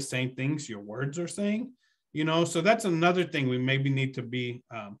say the same things your words are saying, so that's another thing we maybe need to be,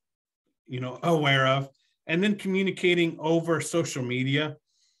 aware of. And then communicating over social media,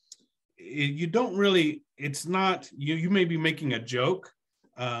 you don't really, it's not, you may be making a joke,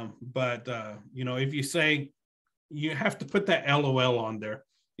 but if you say, you have to put that LOL on there,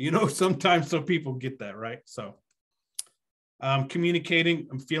 sometimes so people get that, right? So communicating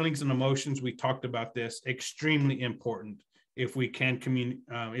feelings and emotions, we talked about this, extremely important if we can communicate.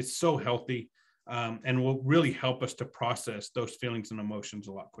 It's so healthy. and will really help us to process those feelings and emotions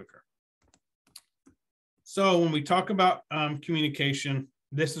a lot quicker. So when we talk about communication,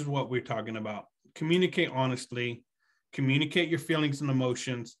 this is what we're talking about. Communicate honestly, communicate your feelings and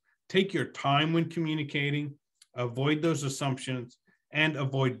emotions, take your time when communicating, avoid those assumptions, and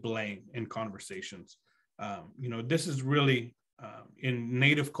avoid blame in conversations. This is really in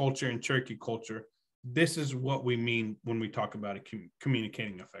Native culture and Cherokee culture, this is what we mean when we talk about it,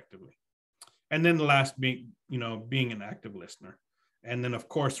 communicating effectively. And then the last being an active listener. And then, of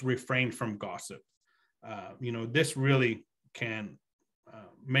course, refrain from gossip. This really can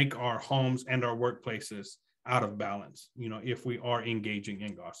make our homes and our workplaces out of balance, if we are engaging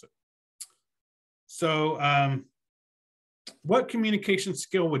in gossip. So what communication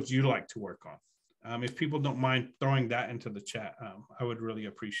skill would you like to work on? If people don't mind throwing that into the chat, I would really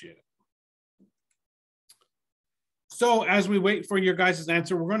appreciate it. So as we wait for your guys'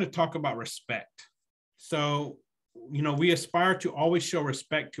 answer, we're going to talk about respect. So, we aspire to always show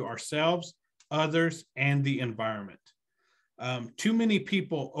respect to ourselves, others, and the environment. Too many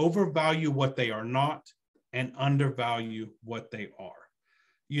people overvalue what they are not and undervalue what they are.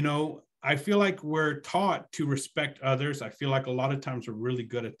 I feel like we're taught to respect others. I feel like a lot of times we're really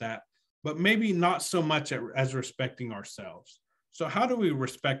good at that, but maybe not so much as respecting ourselves. So how do we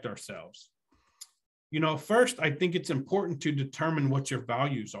respect ourselves? First, I think it's important to determine what your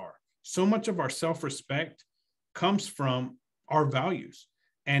values are. So much of our self-respect comes from our values.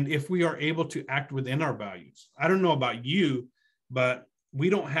 And if we are able to act within our values, I don't know about you, but we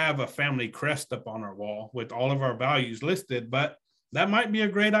don't have a family crest up on our wall with all of our values listed, but that might be a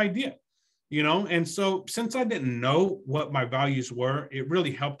great idea, And so since I didn't know what my values were, it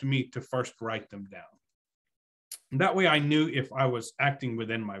really helped me to first write them down. And that way I knew if I was acting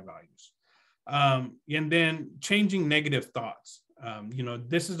within my values. And then changing negative thoughts.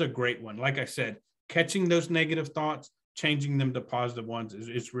 This is a great one. Like I said, catching those negative thoughts, changing them to positive ones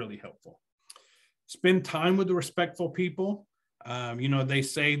is really helpful. Spend time with the respectful people. They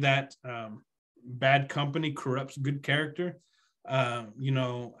say that bad company corrupts good character.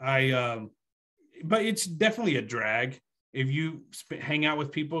 But it's definitely a drag. If you hang out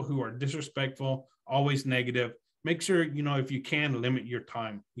with people who are disrespectful, always negative, make sure, if you can, limit your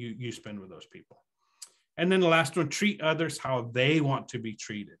time you spend with those people. And then the last one, treat others how they want to be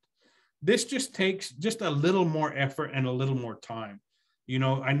treated. This just takes just a little more effort and a little more time.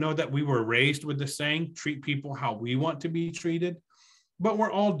 I know that we were raised with the saying, treat people how we want to be treated, but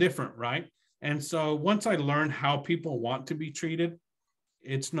we're all different, right? And so once I learned how people want to be treated,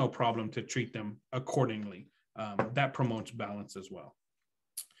 it's no problem to treat them accordingly. That promotes balance as well.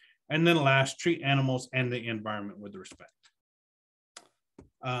 And then last, treat animals and the environment with respect.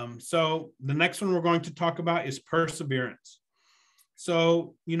 So the next one we're going to talk about is perseverance.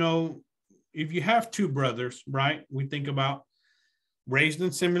 So, if you have two brothers, right, we think about raised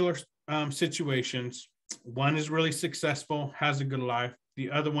in similar situations. One is really successful, has a good life.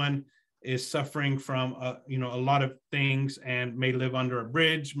 The other one is suffering from, a lot of things and may live under a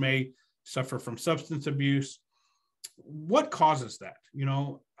bridge, may suffer from substance abuse. What causes that?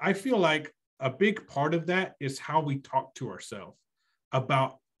 I feel like a big part of that is how we talk to ourselves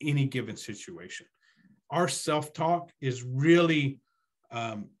about any given situation. Our self-talk is really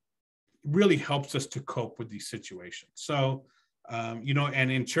helps us to cope with these situations. So,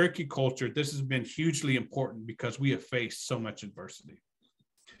 and in Cherokee culture, this has been hugely important because we have faced so much adversity.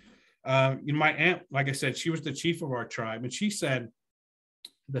 My aunt, like I said, she was the chief of our tribe, and she said,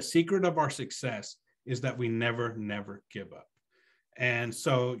 the secret of our success is that we never give up. And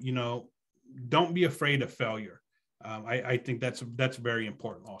so, don't be afraid of failure. I think that's very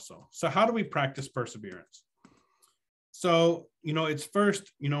important also. So how do we practice perseverance? So, it's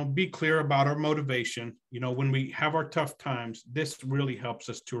first, be clear about our motivation. When we have our tough times, this really helps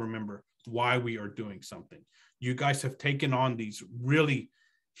us to remember why we are doing something. You guys have taken on these really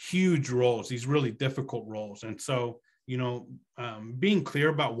huge roles, these really difficult roles. And so, being clear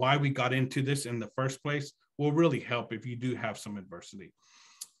about why we got into this in the first place will really help if you do have some adversity.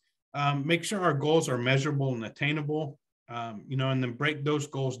 Make sure our goals are measurable and attainable, and then break those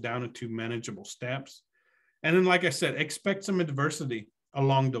goals down into manageable steps. And then, like I said, expect some adversity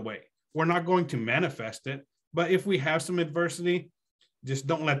along the way. We're not going to manifest it, but if we have some adversity, just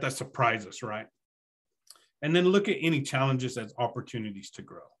don't let that surprise us, right? And then look at any challenges as opportunities to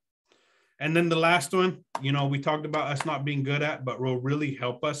grow. And then the last one, we talked about us not being good at, but will really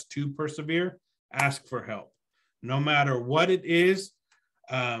help us to persevere, ask for help. No matter what it is,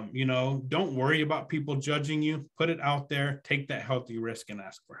 don't worry about people judging you, put it out there, take that healthy risk and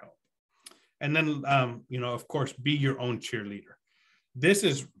ask for help. And then, of course, be your own cheerleader. This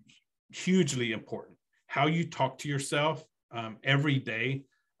is hugely important. How you talk to yourself every day.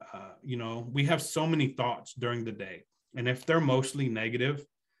 We have so many thoughts during the day, and if they're mostly negative,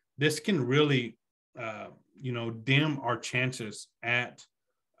 this can really, dim our chances at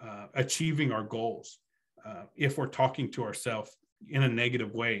achieving our goals if we're talking to ourselves in a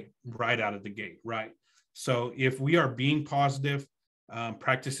negative way right out of the gate, right? So if we are being positive,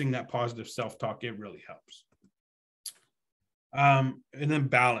 practicing that positive self-talk, it really helps. And then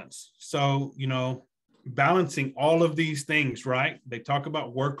balance. So, balancing all of these things, right? They talk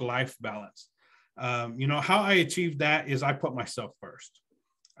about work-life balance. How I achieve that is I put myself first.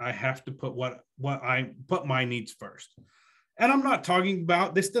 I have to put put my needs first. And I'm not talking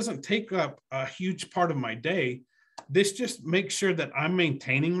about, this doesn't take up a huge part of my day. This just makes sure that I'm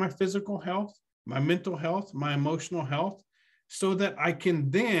maintaining my physical health, my mental health, my emotional health, so that I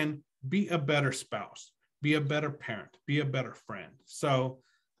can then be a better spouse, be a better parent, be a better friend. So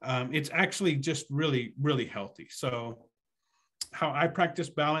it's actually just really, really healthy. So how I practice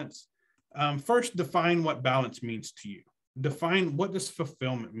balance, first define what balance means to you. Define, what does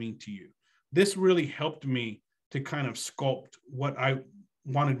fulfillment mean to you? This really helped me to kind of sculpt what I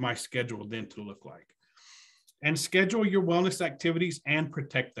wanted my schedule then to look like. And schedule your wellness activities and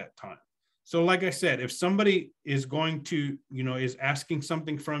protect that time. So like I said, if somebody is going to, is asking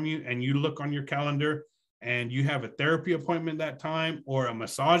something from you and you look on your calendar and you have a therapy appointment that time, or a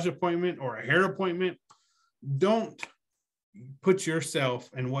massage appointment, or a hair appointment, don't put yourself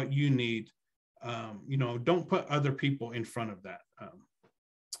and what you need. Don't put other people in front of that.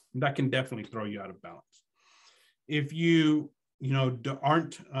 That can definitely throw you out of balance. If you,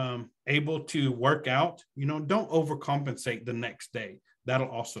 aren't able to work out, don't overcompensate the next day. That'll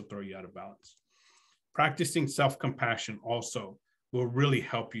also throw you out of balance. Practicing self-compassion also will really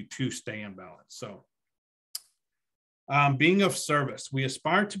help you to stay in balance. So being of service. We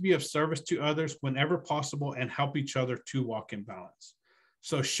aspire to be of service to others whenever possible and help each other to walk in balance.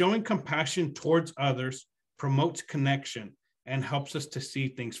 So showing compassion towards others promotes connection and helps us to see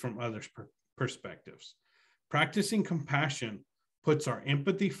things from others' perspectives. Practicing compassion puts our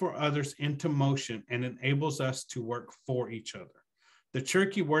empathy for others into motion and enables us to work for each other. The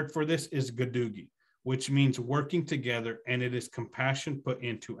Cherokee word for this is gadugi, which means working together, and it is compassion put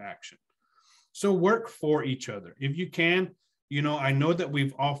into action. So work for each other. If you can, I know that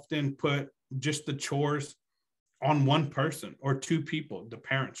we've often put just the chores on one person or two people, the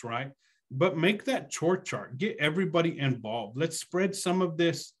parents, right? But make that chore chart, get everybody involved. Let's spread some of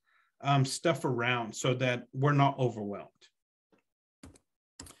this stuff around so that we're not overwhelmed.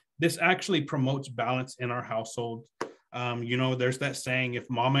 This actually promotes balance in our household. There's that saying, if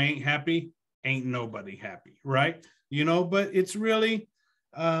mama ain't happy, ain't nobody happy, right? But it's really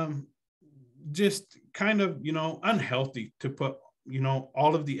just kind of, unhealthy to put,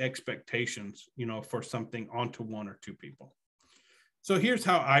 all of the expectations, for something onto one or two people. So here's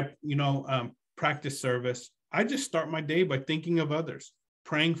how I, practice service. I just start my day by thinking of others,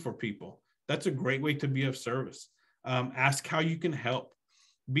 praying for people. That's a great way to be of service. Ask how you can help.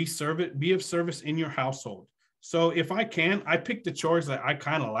 Be of service in your household. So if I can, I pick the chores that I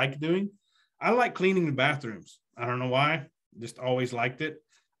kind of like doing. I like cleaning the bathrooms. I don't know why, just always liked it.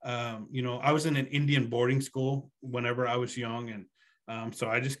 I was in an Indian boarding school whenever I was young. And so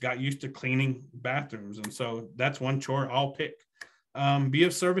I just got used to cleaning bathrooms. And so that's one chore I'll pick. Be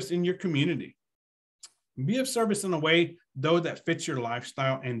of service in your community. Be of service in a way, though, that fits your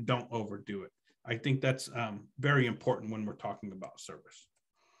lifestyle, and don't overdo it. I think that's very important when we're talking about service.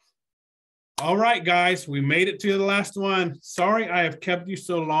 All right, guys, we made it to the last one. Sorry I have kept you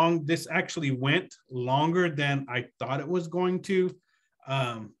so long. This actually went longer than I thought it was going to,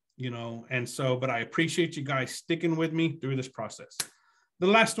 but I appreciate you guys sticking with me through this process. The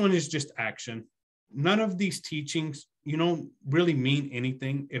last one is just action. None of these teachings, really mean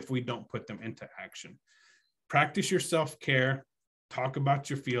anything if we don't put them into action. Practice your self-care, talk about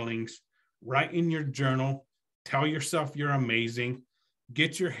your feelings, write in your journal, tell yourself you're amazing,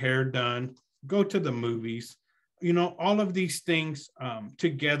 get your hair done, go to the movies. All of these things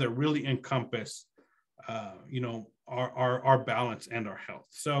together really encompass, our balance and our health.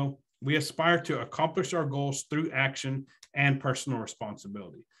 So we aspire to accomplish our goals through action and personal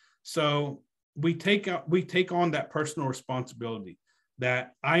responsibility. So we take on that personal responsibility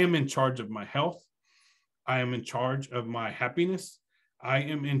that I am in charge of my health. I am in charge of my happiness. I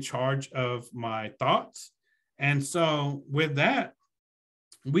am in charge of my thoughts. And so with that,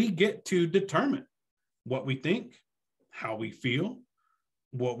 we get to determine what we think, how we feel,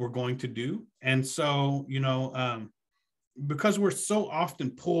 what we're going to do. And so, because we're so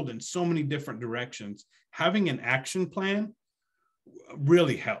often pulled in so many different directions, having an action plan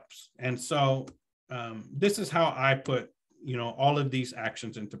really helps. And so this is how I put, all of these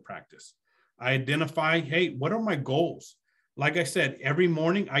actions into practice. I identify, hey, what are my goals? Like I said, every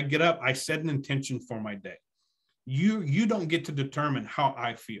morning I get up, I set an intention for my day. You don't get to determine how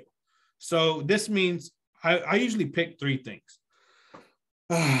I feel. So this means I usually pick 3 things.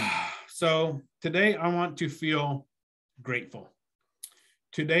 So today I want to feel grateful.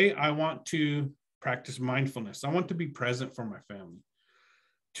 Today I want to practice mindfulness. I want to be present for my family.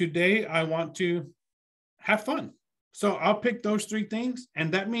 Today I want to have fun. So I'll pick those 3 things.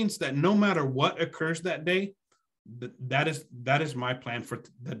 And that means that no matter what occurs that day, that is my plan for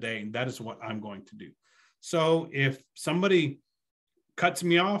the day. That is what I'm going to do. So if somebody cuts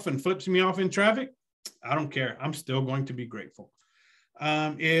me off and flips me off in traffic, I don't care. I'm still going to be grateful.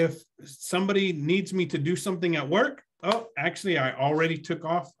 If somebody needs me to do something at work, actually, I already took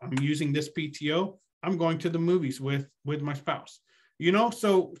off. I'm using this PTO. I'm going to the movies with my spouse.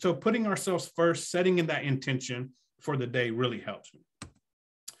 So putting ourselves first, setting in that intention for the day really helps me.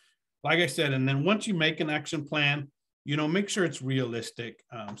 Like I said, and then once you make an action plan, make sure it's realistic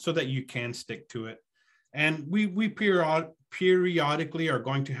so that you can stick to it. And we periodically are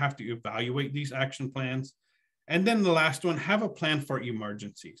going to have to evaluate these action plans. And then the last one, have a plan for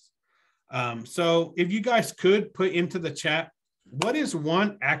emergencies. So if you guys could put into the chat, what is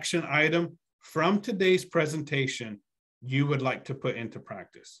one action item from today's presentation you would like to put into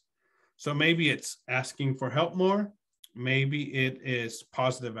practice? So maybe it's asking for help more. Maybe it is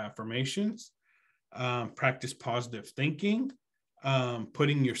positive affirmations, practice positive thinking,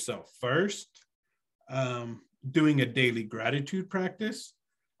 putting yourself first, doing a daily gratitude practice.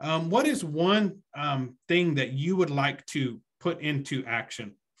 What is one thing that you would like to put into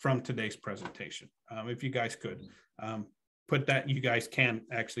action from today's presentation? If you guys could put that, you guys can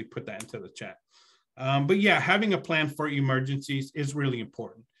actually put that into the chat. But yeah, having a plan for emergencies is really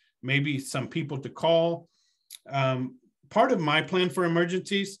important. Maybe some people to call. Part of my plan for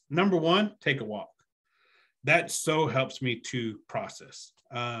emergencies, number 1, take a walk. That so helps me to process.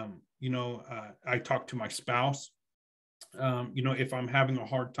 I talk to my spouse. If I'm having a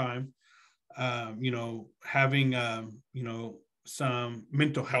hard time, having, some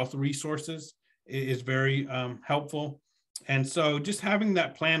mental health resources is very helpful. And so just having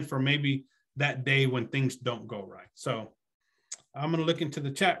that plan for maybe that day when things don't go right. So I'm going to look into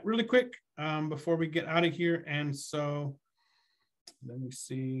the chat really quick before we get out of here. And so let me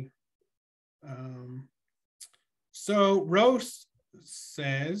see. So Rose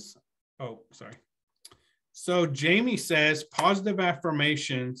says, So Jamie says positive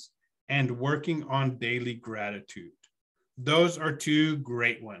affirmations and working on daily gratitude. Those are 2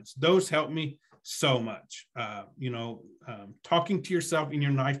 great ones. Those help me so much. Talking to yourself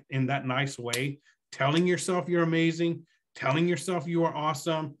in that nice way, telling yourself you're amazing, telling yourself you are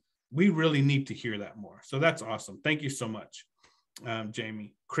awesome. We really need to hear that more. So that's awesome. Thank you so much,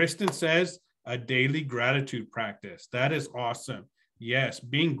 Jamie. Kristen says a daily gratitude practice. That is awesome. Yes,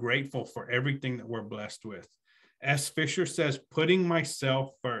 being grateful for everything that we're blessed with. S. Fisher says putting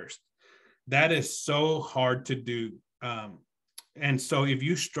myself first. That is so hard to do. And so if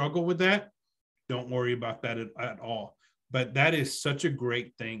you struggle with that, don't worry about that at all. But that is such a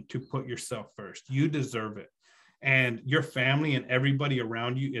great thing to put yourself first. You deserve it. And your family and everybody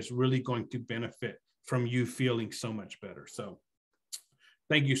around you is really going to benefit from you feeling so much better. So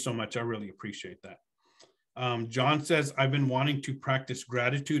thank you so much. I really appreciate that. John says, I've been wanting to practice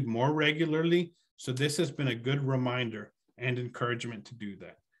gratitude more regularly. So this has been a good reminder and encouragement to do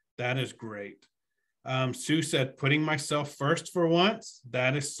that. That is great. Sue said, putting myself first for once.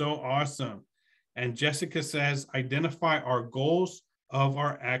 That is so awesome. And Jessica says, identify our goals of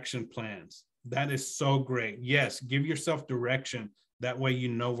our action plans. That is so great. Yes, give yourself direction. That way you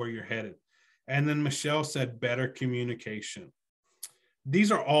know where you're headed. And then Michelle said, better communication.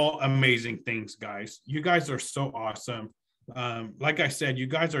 These are all amazing things, guys. You guys are so awesome. Like I said, you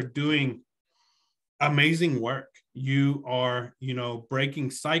guys are doing amazing work. You are,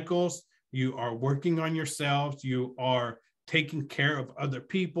 breaking cycles. You are working on yourselves. You are taking care of other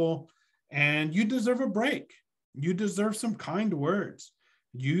people, and you deserve a break. You deserve some kind words.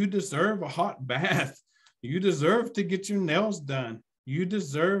 You deserve a hot bath. You deserve to get your nails done. You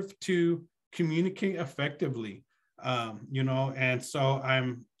deserve to communicate effectively, and so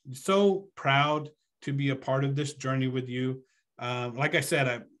I'm so proud to be a part of this journey with you. Like I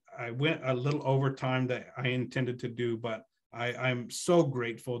said, I went a little over time that I intended to do, but I'm so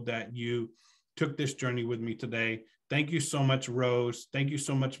grateful that you took this journey with me today. Thank you so much, Rose. Thank you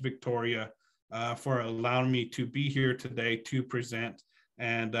so much, Victoria, for allowing me to be here today to present.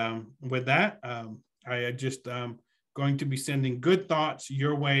 And with that, I just going to be sending good thoughts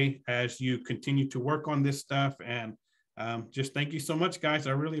your way as you continue to work on this stuff. And just thank you so much, guys.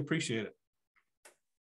 I really appreciate it.